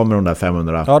publiksiffror. Då kommer de där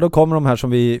 500. Ja, då kommer de här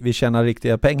som vi tjänar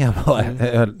riktiga pengar på.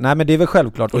 Nej, men det är väl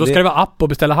självklart. Och då ska det vara app och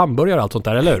beställa hamburgare och allt sånt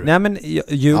där, eller hur? Nej, men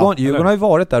Djurgården har ju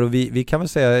varit där, och vi kan väl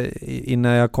säga,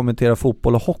 innan jag kommenterar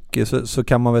fotboll och hockey, så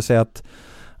kan man väl säga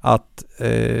att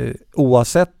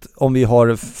oavsett om vi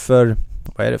har för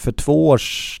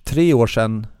 3 år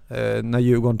sedan när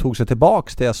Djurgården tog sig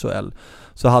tillbaks till SHL,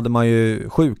 så hade man ju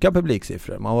sjuka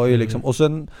publiksiffror. Man var ju liksom, och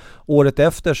sen året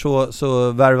efter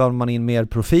så värvade man in mer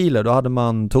profiler. Då hade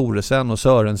man Toresen och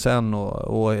Sörensen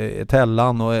och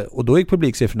Tellan, och då gick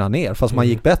publiksiffrorna ner, fast man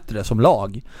gick bättre som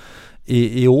lag.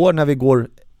 I år när vi går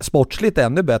sportsligt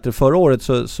ännu bättre, förra året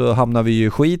så hamnade vi ju i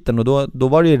skiten, och då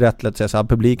var det ju rätt lätt att säga så här,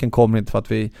 publiken kommer inte för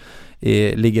att vi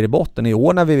ligger i botten. I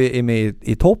år när vi är med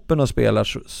i toppen och spelar,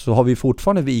 så har vi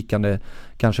fortfarande vikande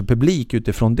kanske publik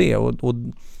utifrån det, och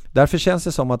därför känns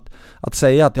det som att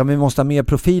säga att vi måste ha mer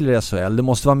profiler i SHL, det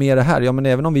måste vara mer det här. Ja, men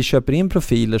även om vi köper in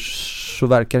profiler, så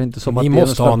verkar det inte som att vi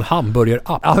måste ha en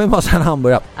hamburgerapp. Ja, vi måste ha en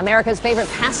hamburgerapp. America's favorite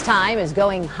pastime is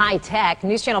going high-tech.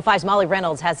 News Channel 5's Molly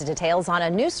Reynolds has the details on a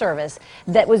new service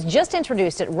that was just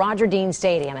introduced at Roger Dean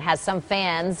Stadium. It has some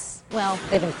fans, well,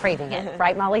 they've been craving it.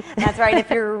 Right, Molly? That's right.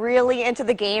 If you're really into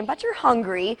the game, but you're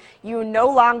hungry, you no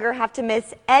longer have to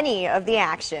miss any of the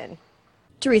action.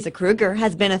 Teresa Kruger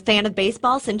has been a fan of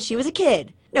baseball since she was a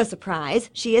kid. No surprise,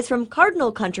 she is from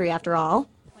Cardinal country after all.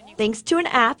 Thanks to an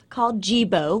app called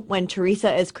Jibo, when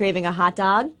Teresa is craving a hot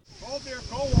dog,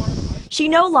 she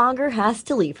no longer has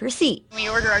to leave her seat. We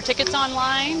order our tickets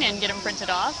online and get them printed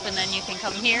off, and then you can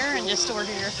come here and just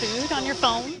order your food on your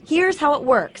phone. Here's how it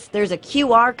works. There's a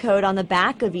QR code on the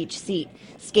back of each seat.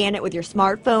 Scan it with your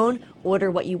smartphone, order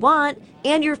what you want,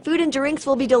 and your food and drinks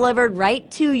will be delivered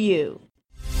right to you.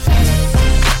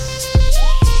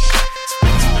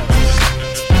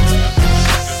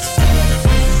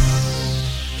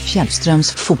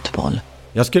 Fjällströms fotboll.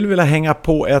 Jag skulle vilja hänga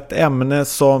på ett ämne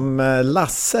som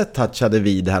Lasse touchade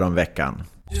vid här om veckan.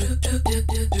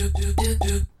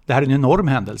 Det här är en enorm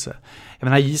händelse. Jag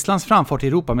menar, Islands framfart i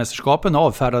Europamästerskapen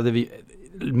avfärdade vi,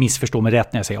 missförstå mig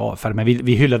rätt när jag säger avfärd, men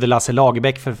vi hyllade Lasse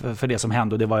Lagerbäck för det som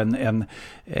hände, och det var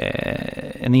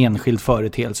en enskild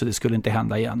företeelse, det skulle inte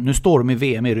hända igen. Nu står de i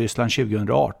VM i Ryssland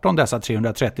 2018, dessa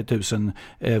 330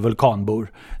 000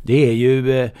 vulkanbor. Det är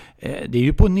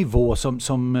ju på en nivå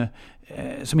som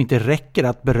inte räcker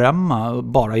att berömma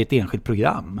bara i ett enskilt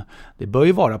program. Det bör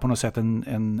ju vara på något sätt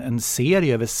en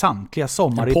serie över samtliga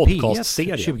sommar i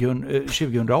P1.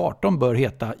 2018 bör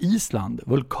heta Island,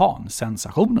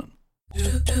 vulkansensationen.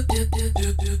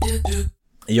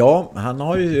 Ja, han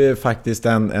har ju faktiskt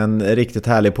en riktigt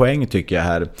härlig poäng tycker jag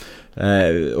här.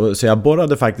 Så jag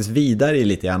borrade faktiskt vidare i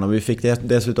lite grann, och vi fick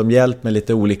dessutom hjälp med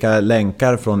lite olika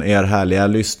länkar från er härliga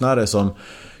lyssnare som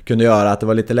kunde göra att det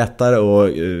var lite lättare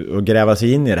att gräva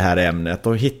sig in i det här ämnet.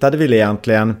 Och hittade vi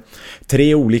egentligen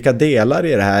 3 olika delar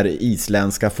i det här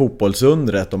isländska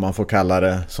fotbollsundret, om man får kalla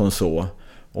det som så.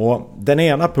 Och den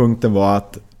ena punkten var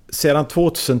att sedan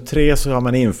 2003 så har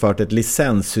man infört ett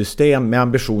licenssystem med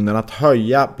ambitionen att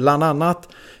höja bland annat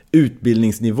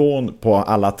utbildningsnivån på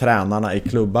alla tränarna i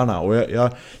klubbarna. Och jag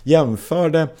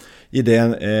jämförde i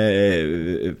det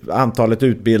antalet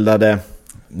utbildade.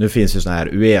 Nu finns ju såna här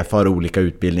UEFA har olika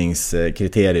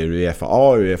utbildningskriterier, UEFA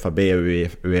A, UEFA B och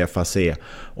UEFA C.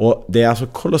 Och det är alltså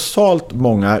kolossalt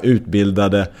många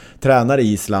utbildade tränare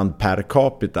i Island per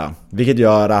capita, vilket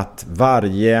gör att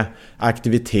varje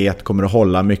aktivitet kommer att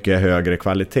hålla mycket högre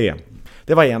kvalitet.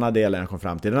 Det var ena delen jag kom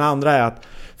fram till. Den andra är att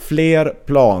fler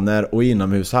planer och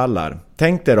inomhushallar.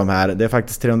 Tänk dig de här, det är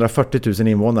faktiskt 340 000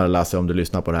 invånare, Lasse, om du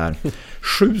lyssnar på det här.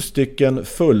 7 stycken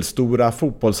fullstora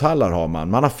fotbollshallar har man.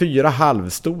 Man har 4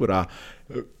 halvstora.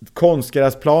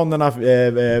 Konstgräsplanerna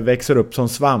växer upp som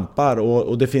svampar,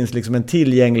 och det finns liksom en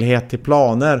tillgänglighet till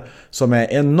planer som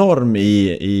är enorm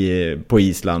på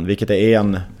Island, vilket är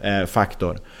en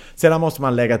faktor. Sedan måste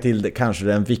man lägga till kanske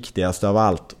den viktigaste av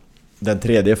allt, den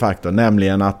tredje faktorn,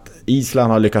 nämligen att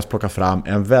Island har lyckats plocka fram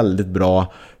en väldigt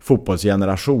bra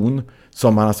fotbollsgeneration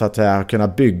som man har så att säga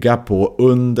kunnat bygga på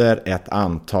under ett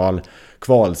antal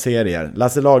kvalserier.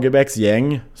 Lasse Lagerbäcks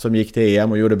gäng som gick till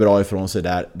EM och gjorde bra ifrån sig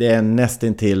där, det är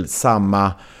nästan till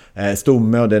samma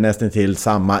stomme, och det är nästan till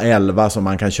samma 11 som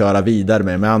man kan köra vidare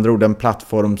med. Med andra ord, en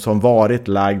plattform som varit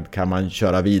lagd kan man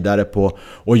köra vidare på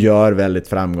och gör väldigt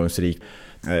framgångsrikt.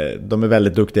 De är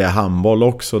väldigt duktiga i handboll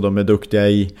också. De är duktiga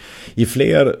i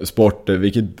fler sporter,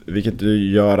 vilket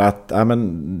gör att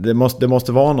det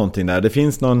måste vara någonting där. Det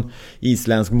finns någon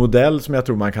isländsk modell som jag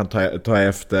tror man kan ta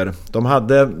efter. De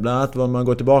hade bland annat, om man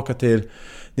går tillbaka till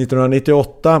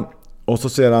 1998, och så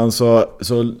sedan så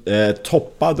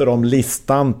toppade de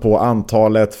listan på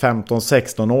antalet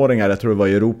 15-16-åringar, jag tror det var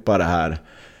i Europa det här,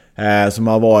 som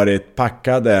har varit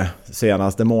packade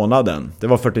senaste månaden. Det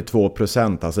var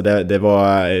 42%, alltså det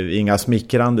var inga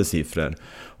smickrande siffror.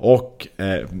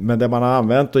 Men det man har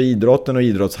använt då idrotten och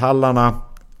idrottshallarna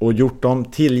och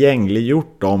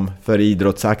tillgängliggjort dem för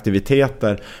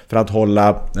idrottsaktiviteter för att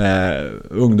hålla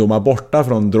ungdomar borta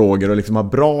från droger och liksom ha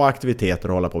bra aktiviteter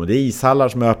att hålla på med. Det är ishallar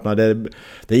som är öppna, det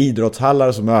är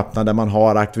idrottshallar som är öppna där man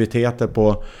har aktiviteter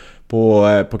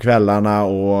på kvällarna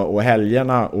och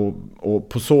helgerna och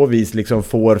på så vis liksom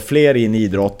får fler in i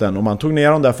idrotten. Och man tog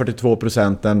ner de där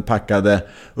 42% packade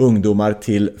ungdomar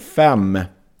till 5%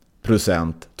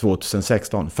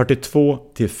 2016. 42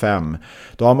 till 5.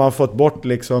 Då har man fått bort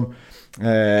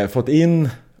fått in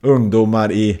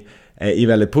ungdomar i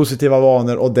väldigt positiva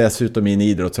vanor och dessutom in i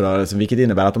idrottsrörelsen, vilket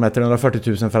innebär att de här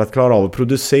 340 000 för att klara av att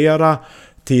producera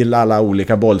till alla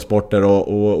olika bollsporter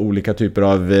och olika typer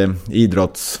av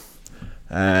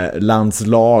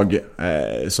idrottslandslag,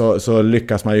 så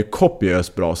lyckas man ju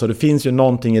kopiöst bra. Så det finns ju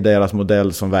någonting i deras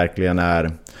modell som verkligen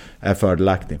är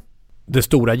fördelaktig. Det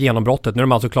stora genombrottet, nu är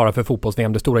de alltså klara för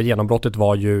fotbolls-VM, det stora genombrottet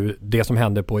var ju det som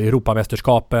hände på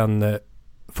Europamästerskapen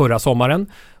förra sommaren.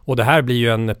 Och det här blir ju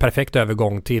en perfekt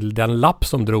övergång till den lapp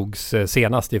som drogs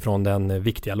senast ifrån den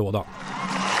viktiga lådan.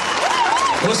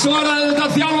 Och så är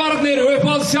det fjallvartnir och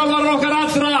uppehållsfjallvar råkar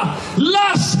andra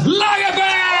Lars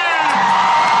Lagerberg!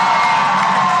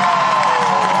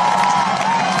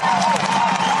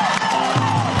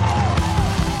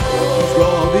 Nu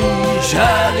ska vi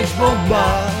kärleksbomba,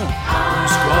 nu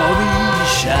ska vi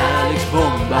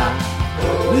kärleksbomba,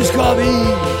 nu ska vi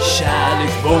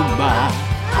kärleksbomba,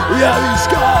 ja vi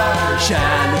ska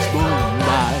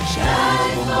kärleksbomba,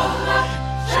 kärleksbomba,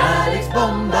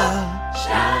 kärleksbomba,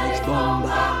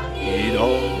 kärleksbomba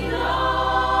idag.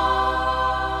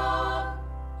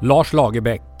 Lars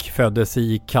Lagerbäck föddes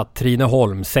i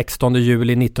Katrineholm 16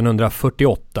 juli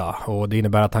 1948 och det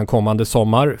innebär att han kommande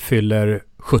sommar fyller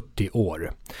 70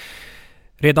 år.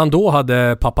 Redan då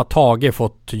hade pappa Tage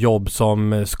fått jobb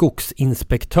som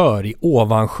skogsinspektör i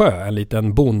Ovansjö, en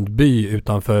liten bondby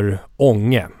utanför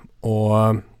Ånge. Och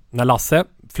när Lasse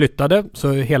flyttade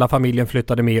så hela familjen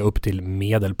flyttade med upp till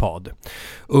Medelpad.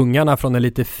 Ungarna från den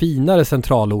lite finare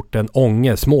centralorten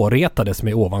Ånge småretades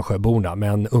med Ovansjöborna,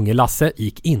 men unge Lasse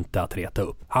gick inte att reta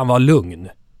upp. Han var lugn,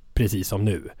 precis som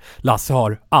nu. Lasse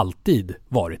har alltid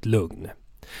varit lugn.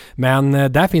 Men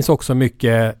där finns också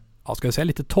mycket, ska jag säga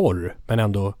lite torr, men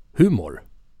ändå humor.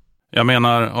 Jag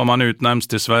menar, om man utnämns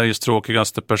till Sveriges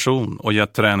tråkigaste person och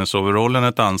gett träningsoverallen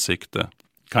ett ansikte,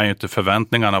 kan ju inte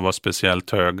förväntningarna vara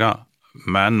speciellt höga.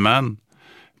 Men,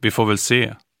 vi får väl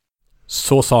se.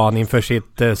 Så sa han inför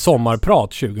sitt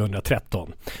sommarprat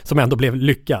 2013, som ändå blev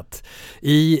lyckat.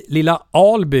 I lilla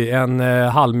Alby, en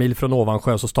halvmil från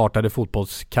Ovansjö, så startade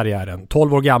fotbollskarriären.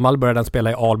 12 år gammal började han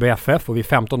spela i Alby FF och vid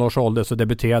 15 års ålder så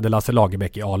debuterade Lasse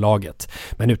Lagerbäck i A-laget.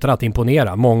 Men utan att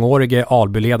imponera, mångårige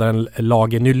Alby-ledaren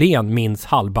Lage Nylén minns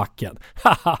halvbacken.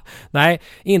 Haha, nej,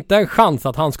 inte en chans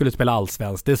att han skulle spela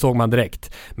allsvensk, det såg man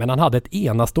direkt. Men han hade ett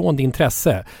enastående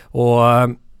intresse och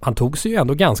han tog sig ju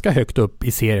ändå ganska högt upp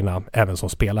i serierna även som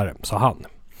spelare, sa han.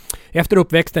 Efter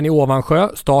uppväxten i Ovansjö,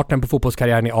 starten på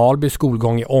fotbollskarriären i Alby,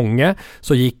 skolgång i Ånge,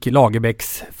 så gick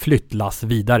Lagerbäcks flyttlass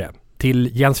vidare. Till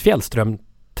Jens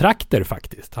Fjällström-trakter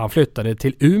faktiskt. Han flyttade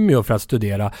till Umeå för att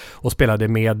studera och spelade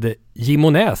med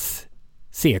Gimonäs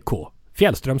CK,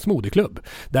 Fjällströms moderklubb,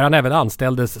 där han även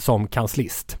anställdes som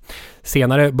kanslist.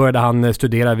 Senare började han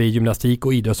studera vid gymnastik-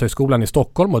 och idrottshögskolan i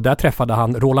Stockholm och där träffade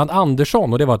han Roland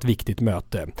Andersson och det var ett viktigt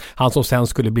möte. Han som sen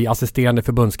skulle bli assisterande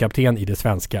förbundskapten i det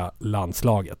svenska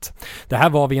landslaget. Det här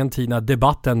var vid en tid när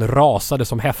debatten rasade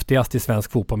som häftigast i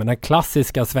svensk fotboll med den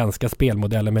klassiska svenska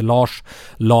spelmodellen med Lars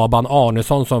Laban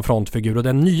Arnesson som frontfigur och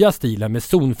den nya stilen med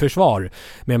zonförsvar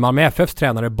med Malmö FFs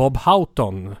tränare Bob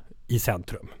Houghton i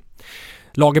centrum.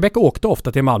 Lagerbäck åkte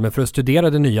ofta till Malmö för att studera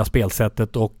det nya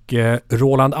spelsättet och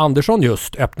Roland Andersson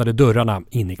just öppnade dörrarna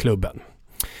in i klubben.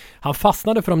 Han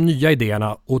fastnade för de nya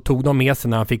idéerna och tog dem med sig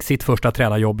när han fick sitt första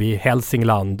tränarjobb i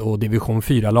Hälsingland och division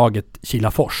 4-laget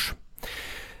Kilafors.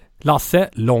 Lasse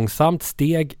långsamt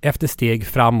steg efter steg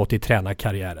framåt i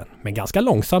tränarkarriären. Men ganska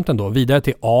långsamt ändå. Vidare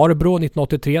till Arbro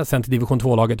 1983, sen till division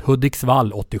 2-laget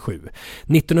Hudiksvall 87.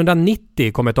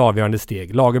 1990 kom ett avgörande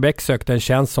steg. Lagerbäck sökte en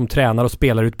tjänst som tränare och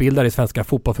spelarutbildare i Svenska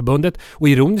fotbollförbundet. Och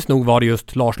ironiskt nog var det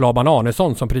just Lars Laban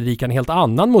Arnesson som predikade en helt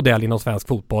annan modell inom svensk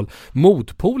fotboll.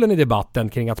 Motpolen i debatten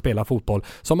kring att spela fotboll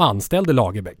som anställde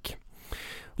Lagerbäck.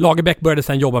 Lagerbäck började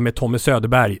sedan jobba med Tommy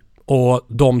Söderberg och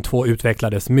de två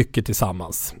utvecklades mycket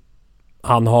tillsammans.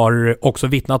 Han har också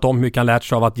vittnat om hur mycket han lärt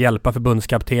sig av att hjälpa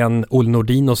förbundskapten Olle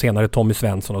Nordin och senare Tommy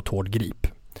Svensson och Tord Grip.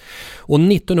 Och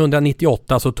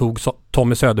 1998 så tog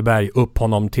Tommy Söderberg upp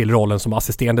honom till rollen som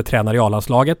assisterande tränare i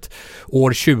A-landslaget.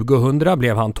 År 2000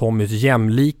 blev han Tommys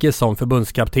jämlike som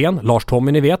förbundskapten, Lars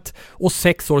Tommy ni vet. Och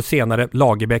 6 år senare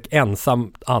Lagerbäck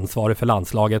ensam ansvarig för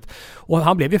landslaget. Och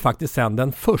han blev ju faktiskt sedan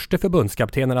den första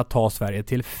förbundskaptenen att ta Sverige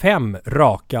till 5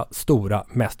 raka stora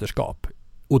mästerskap.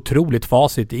 Otroligt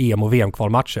facit i EM- och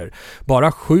VM-kvalmatcher.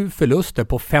 Bara 7 förluster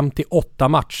på 58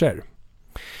 matcher.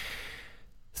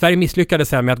 Sverige misslyckades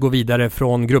sen med att gå vidare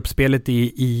från gruppspelet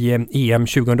i EM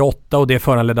 2008 och det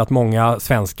föranledde att många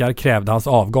svenskar krävde hans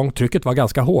avgång. Trycket var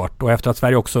ganska hårt och efter att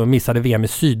Sverige också missade VM i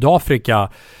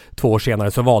Sydafrika 2 år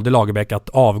senare så valde Lagerbäck att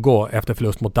avgå efter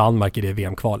förlust mot Danmark i det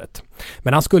VM-kvalet.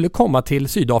 Men han skulle komma till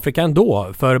Sydafrika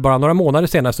ändå, för bara några månader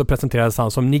senare så presenterades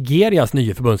han som Nigerias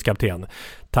nya förbundskapten.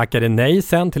 Tackade nej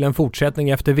sen till en fortsättning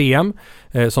efter VM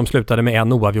som slutade med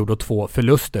 1 oavgjord och 2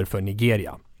 förluster för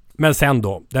Nigeria. Men sen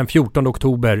då, den 14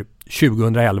 oktober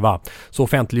 2011 så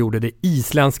offentliggjorde det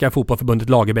isländska fotbollförbundet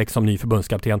Lagerbäck som ny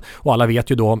förbundskapten. Och alla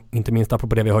vet ju då, inte minst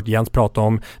apropå det vi hört Jens prata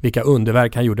om, vilka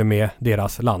underverk han gjorde med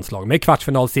deras landslag. Med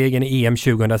kvartsfinalsegern i EM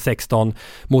 2016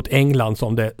 mot England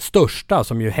som det största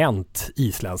som ju hänt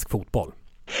isländsk fotboll.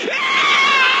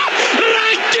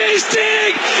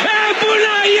 Rakkisteg är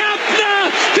bula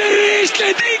jävla för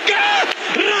islänninga!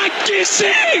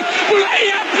 Rakkisteg bula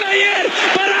jävla ger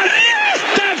bara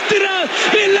rätt efter att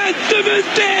vi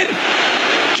lättumönter!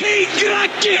 King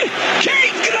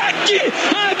Racki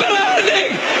är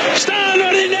belöning!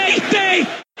 Stannar i nejtej!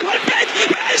 Korpet,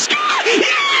 väska!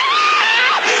 Ja!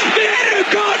 Mer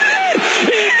kolver!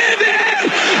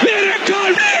 Mer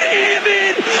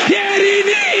kolver! Här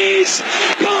inne is!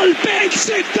 Kolpet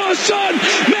Sigtosson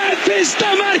med första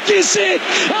markiset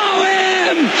av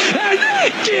EM! En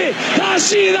vecka! Ta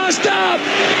sidan stab!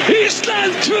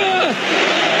 Island 2!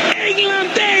 England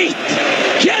 1!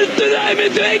 Hjälpte dig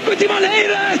med veckor till man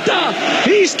hejrar detta!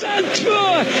 Island 2!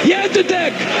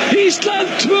 Jättedäck! Island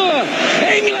 2!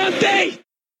 England 1!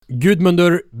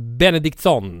 Gudmundur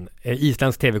Benediktsson,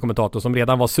 isländsk tv-kommentator som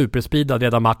redan var superspeedad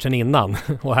redan matchen innan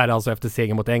och här alltså efter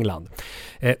segern mot England.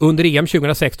 Under EM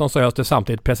 2016 så hölls det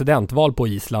samtidigt presidentval på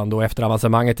Island och efter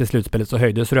avancemanget till slutspelet så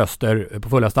höjdes röster på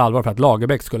fullaste allvar för att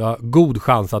Lagerbäck skulle ha god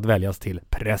chans att väljas till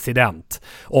president.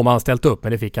 Om han ställt upp,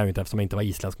 men det fick han ju inte eftersom han inte var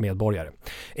isländsk medborgare.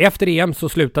 Efter EM så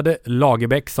slutade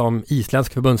Lagerbäck som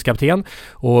isländsk förbundskapten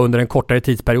och under en kortare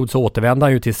tidsperiod så återvände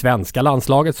han ju till svenska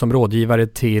landslaget som rådgivare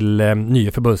till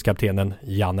nya förbundskaptenen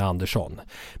Janne Andersson.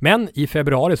 Men i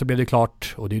februari så blev det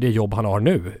klart, och det är det jobb han har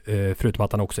nu, förutom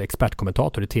att han också är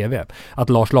expertkommentator i tv, att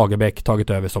Lars Lagerbäck tagit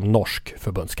över som norsk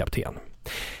förbundskapten.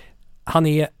 Han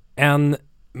är en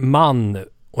man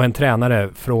och en tränare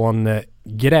från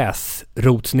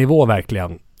gräsrotsnivå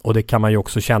verkligen. Och det kan man ju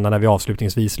också känna när vi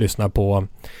avslutningsvis lyssnar på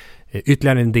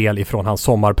ytterligare en del ifrån hans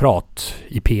sommarprat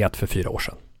i P1 för 4 år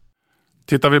sedan.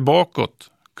 Tittar vi bakåt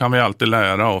kan vi alltid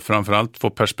lära och framförallt få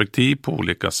perspektiv på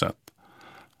olika sätt.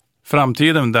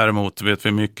 Framtiden däremot vet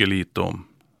vi mycket lite om.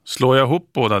 Slår jag ihop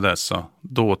båda dessa,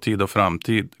 dåtid och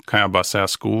framtid, kan jag bara säga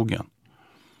skogen.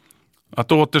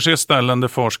 Att återse ställen där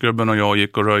farsgubben och jag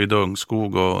gick och röjde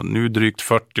ungskog och nu drygt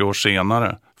 40 år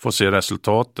senare få se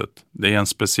resultatet, det är en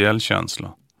speciell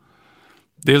känsla.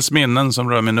 Dels minnen som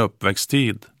rör min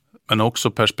uppväxttid, men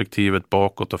också perspektivet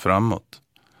bakåt och framåt.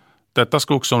 Detta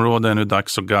skogsområde är nu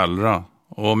dags att gallra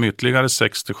och om ytterligare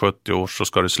 60-70 år så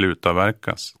ska det sluta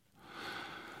verkas.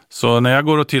 Så när jag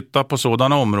går och tittar på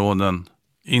sådana områden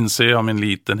inser jag min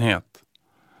litenhet.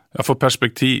 Jag får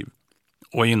perspektiv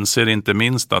och inser inte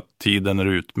minst att tiden är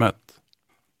utmätt.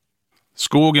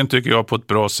 Skogen tycker jag på ett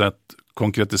bra sätt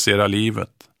konkretiserar livet.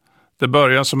 Det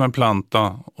börjar som en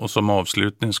planta och som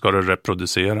avslutning ska det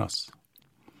reproduceras.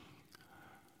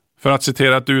 För att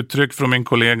citera ett uttryck från min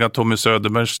kollega Tommy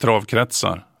Söderbergs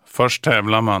travkretsar. Först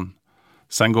tävlar man,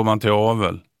 sen går man till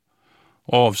avel.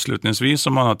 Och avslutningsvis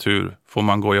om man har tur får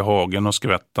man gå i hagen och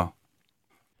skvätta.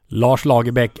 Lars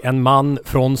Lagerbäck, en man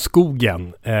från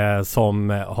skogen som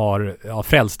har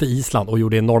frälste Island och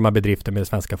gjorde enorma bedrifter med det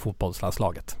svenska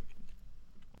fotbollslandslaget.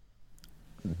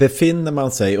 Befinner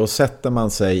man sig och sätter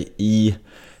man sig i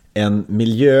en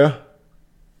miljö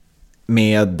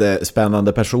med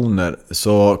spännande personer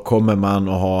så kommer man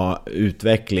att ha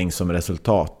utveckling som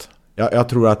resultat. Jag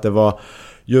tror att det var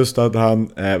just att han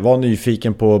var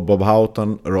nyfiken på Bob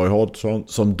Houghton, Roy Hodgson,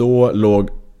 som då låg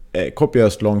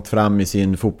kopiöst långt fram i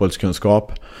sin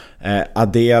fotbollskunskap.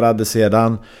 Adderade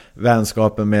sedan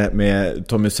vänskapen med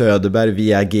Tommy Söderberg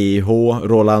via GH,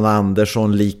 Roland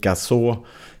Andersson likaså.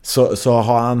 Så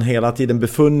har han hela tiden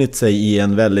befunnit sig i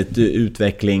en väldigt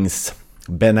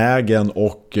utvecklingsbenägen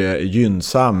och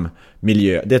gynnsam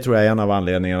miljö. Det tror jag är en av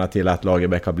anledningarna till att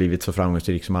Lagerbäck har blivit så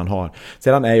framgångsrik som han har.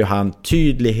 Sedan är ju han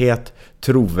tydlighet,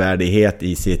 trovärdighet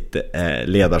i sitt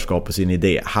ledarskap och sin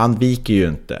idé. Han viker ju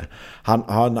inte.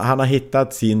 Han har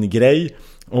hittat sin grej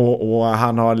och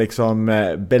han har liksom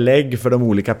belägg för de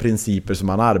olika principer som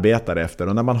han arbetar efter.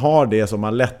 Och när man har det så är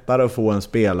man lättare att få en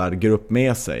spelargrupp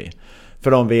med sig.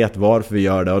 För de vet varför vi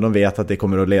gör det och de vet att det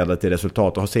kommer att leda till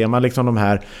resultat. Och ser man liksom de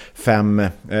här 5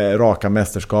 raka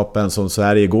mästerskapen som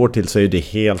Sverige går till så är det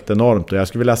helt enormt. Och jag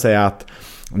skulle vilja säga att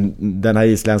den här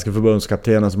isländska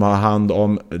förbundskaptenen som har hand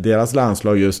om deras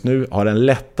landslag just nu har en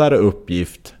lättare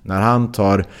uppgift när han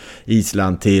tar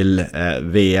Island till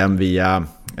VM via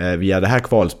det här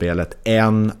kvalspelet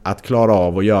än att klara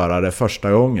av att göra det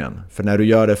första gången. För när du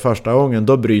gör det första gången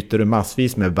då bryter du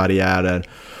massvis med barriärer.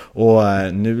 Och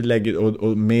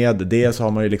med det så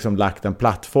har man ju liksom lagt en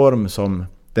plattform som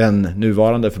den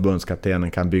nuvarande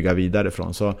förbundskaptenen kan bygga vidare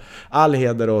från. Så all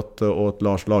heder åt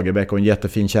Lars Lagerbäck och en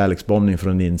jättefin kärleksbombning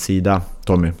från din sida,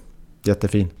 Tommy.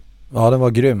 Jättefin. Ja, den var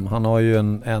grym. Han har ju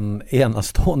en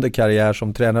enastående karriär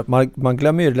som tränare. Man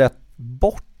glömmer ju lätt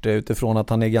bort det utifrån att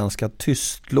han är ganska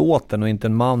tystlåten och inte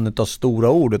en man utav stora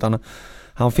ord, utan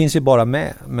han finns ju bara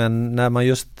med. Men när man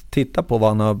just tittar på vad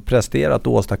han har presterat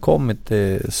och åstadkommit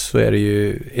så är det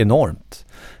ju enormt.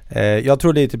 Jag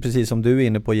tror lite precis som du är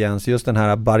inne på, Jens, just den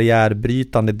här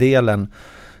barriärbrytande delen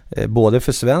både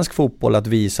för svensk fotboll att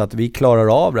visa att vi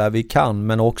klarar av det här, vi kan,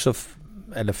 men också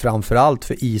eller framförallt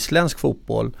för isländsk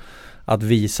fotboll att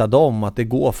visa dem att det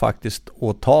går faktiskt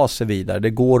att ta sig vidare, det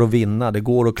går att vinna, det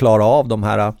går att klara av de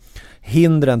här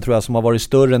hindren, tror jag, som har varit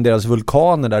större än deras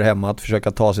vulkaner där hemma, att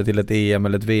försöka ta sig till ett EM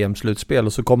eller ett VM-slutspel,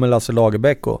 och så kommer Lasse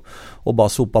Lagerbäck och bara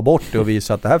sopa bort det och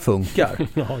visa att det här funkar.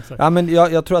 Ja, men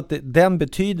jag tror att den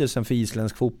betydelsen för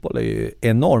isländsk fotboll är ju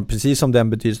enorm, precis som den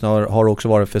betydelsen har också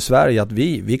varit för Sverige, att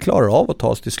vi klarar av att ta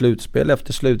oss till slutspel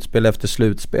efter slutspel efter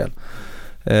slutspel.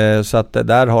 Så att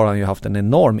där har han ju haft en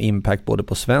enorm impact både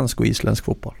på svensk och isländsk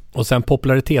fotboll. Och sen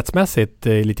popularitetsmässigt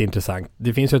lite intressant.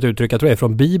 Det finns ju ett uttryck, jag tror det är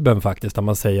från Bibeln faktiskt, där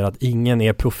man säger att ingen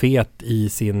är profet i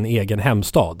sin egen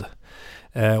hemstad.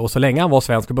 Och så länge han var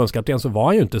svensk förbundskapten så var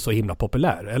han ju inte så himla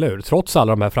populär, eller hur? Trots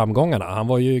alla de här framgångarna. Han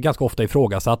var ju ganska ofta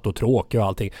ifrågasatt och tråkig och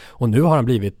allting. Och nu har han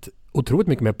blivit otroligt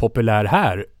mycket mer populär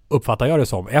här, uppfattar jag det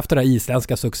som. Efter den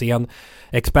isländska succén,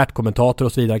 expertkommentator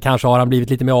och så vidare, kanske har han blivit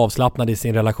lite mer avslappnad i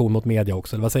sin relation mot media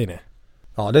också, eller vad säger ni?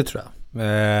 Ja, det tror jag.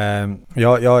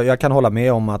 Jag kan hålla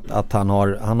med om att han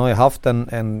har ju haft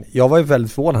en jag var ju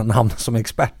väldigt förvånad när han hamnade som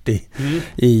expert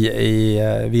i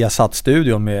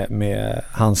Viasat-studion med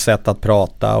hans sätt att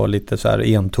prata och lite så här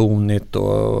entonigt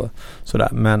och sådär.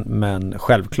 Men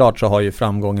självklart så har ju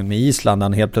framgången med Island,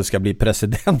 han helt plötsligt ska bli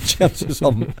president, känns det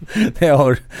som. Det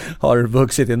har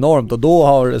vuxit enormt, och då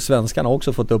har svenskarna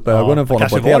också fått upp ögonen på honom.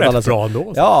 Kanske var rätt bra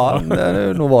ändå. Ja, det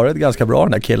har nog varit ganska bra,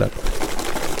 den där killen.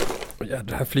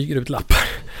 Det här flyger ut lappar.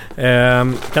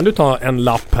 Kan du ta en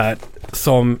lapp här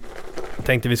som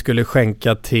tänkte vi skulle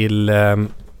skänka till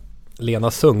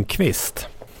Lena Sundqvist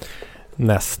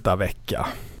nästa vecka.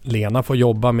 Lena får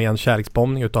jobba med en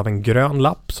kärleksbombning utav en grön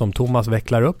lapp som Thomas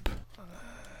vecklar upp.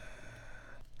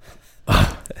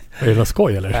 Är det något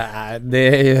skoj eller? Nej,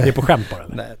 det är på skämt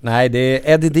bara. Nej, det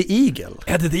är Eddie the Eagle.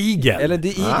 Eddie the Eagle. Eller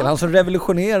the Eagle, han som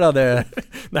revolutionerade.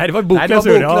 Nej, det var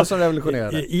Boklös som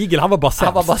revolutionerade. Eagle, han var bara sämst.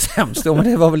 Han var bara sämst, men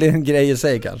det var väl en grej i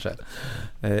sig kanske.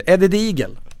 Eddie the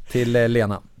Eagle till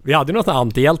Lena. Vi hade ju några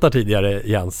antihjältar tidigare,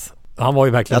 Jens. Han var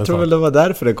ju verkligen. Jag tror väl det var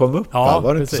därför det kom upp. Ja,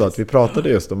 var det inte så att vi pratade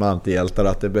just om antihjältar,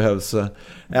 att det behövs,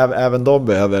 även de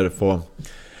behöver få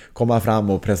komma fram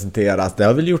och presenteras. Det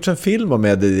har väl gjorts en film om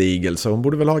Eddie Eagle, så hon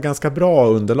borde väl ha ganska bra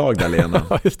underlag där, Lena.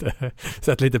 Ja, just det.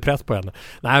 Sätt lite press på henne.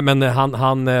 Nej, men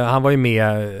han var ju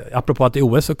med, apropå att i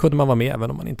OS så kunde man vara med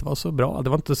även om man inte var så bra. Det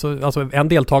var inte så, alltså en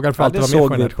deltagare för alltid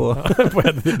vara med på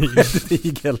Eddie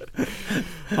Eagle.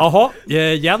 Jaha,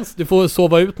 Jens, du får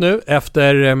sova ut nu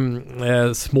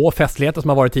efter små festligheter som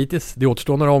har varit hittills. Det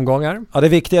återstår några omgångar. Ja, det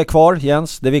viktiga är kvar,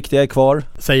 Jens. Det viktiga är kvar.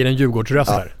 Säger en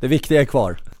Djurgårdsröst här. Det viktiga är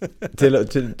kvar.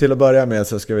 Till att börja med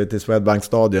så ska vi till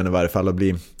Swedbank-stadion i varje fall och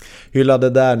bli hyllade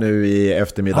där nu i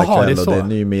eftermiddag kväll. Och det är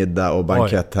ny middag och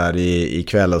bankett här i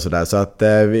kväll och sådär. Så att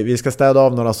vi ska städa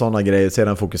av några sådana grejer.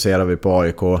 Sedan fokuserar vi på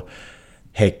AIK,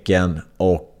 Häcken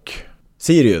och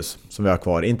Sirius som vi har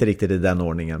kvar. Inte riktigt i den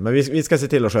ordningen. Men vi ska se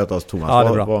till att sköta oss, Thomas. Ja, det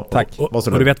är bra. Tack.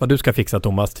 Och du vet vad du ska fixa,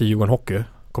 Thomas, till Djurgården Hockey?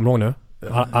 Kommer du ihåg nu?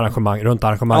 Runt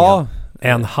arrangemangen. Ja.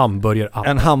 En hamburgerapp.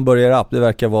 En hamburgerapp, det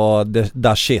verkar vara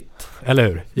the shit. Eller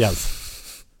hur? Yes.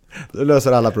 Det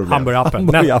löser alla problem. Hamburgerappen.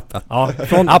 Ja,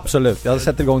 absolut. Jag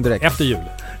sätter igång direkt. Efter jul.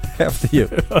 Efter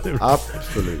jul.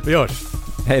 Absolut. Vi hörs.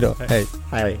 Hej då. Hej.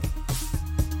 Hej.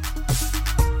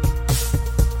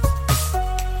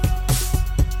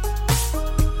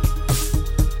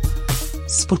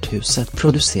 Sporthuset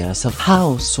produceras av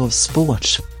House of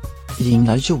Sports.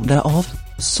 Jinglar gjorda av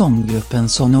sånggruppen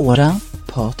Sonora,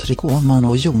 Patrik Åhman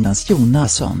och Jonas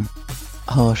Jonasson.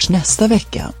 Hörs nästa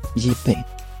vecka, JP.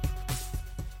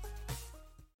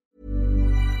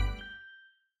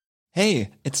 Hey,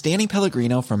 it's Danny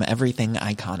Pellegrino from Everything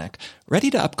Iconic.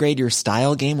 Ready to upgrade your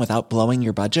style game without blowing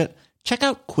your budget? Check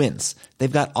out Quince.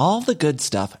 They've got all the good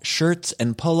stuff, shirts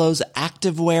and polos,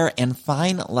 activewear and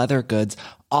fine leather goods,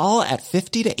 all at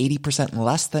 50 to 80%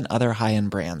 less than other high-end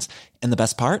brands. And the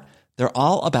best part? They're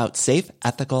all about safe,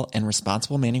 ethical, and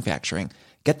responsible manufacturing.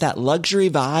 Get that luxury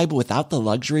vibe without the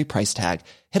luxury price tag.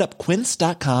 Hit up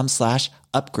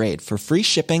quince.com/upgrade for free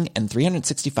shipping and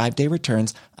 365-day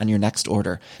returns on your next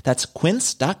order. That's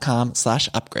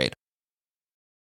quince.com/upgrade.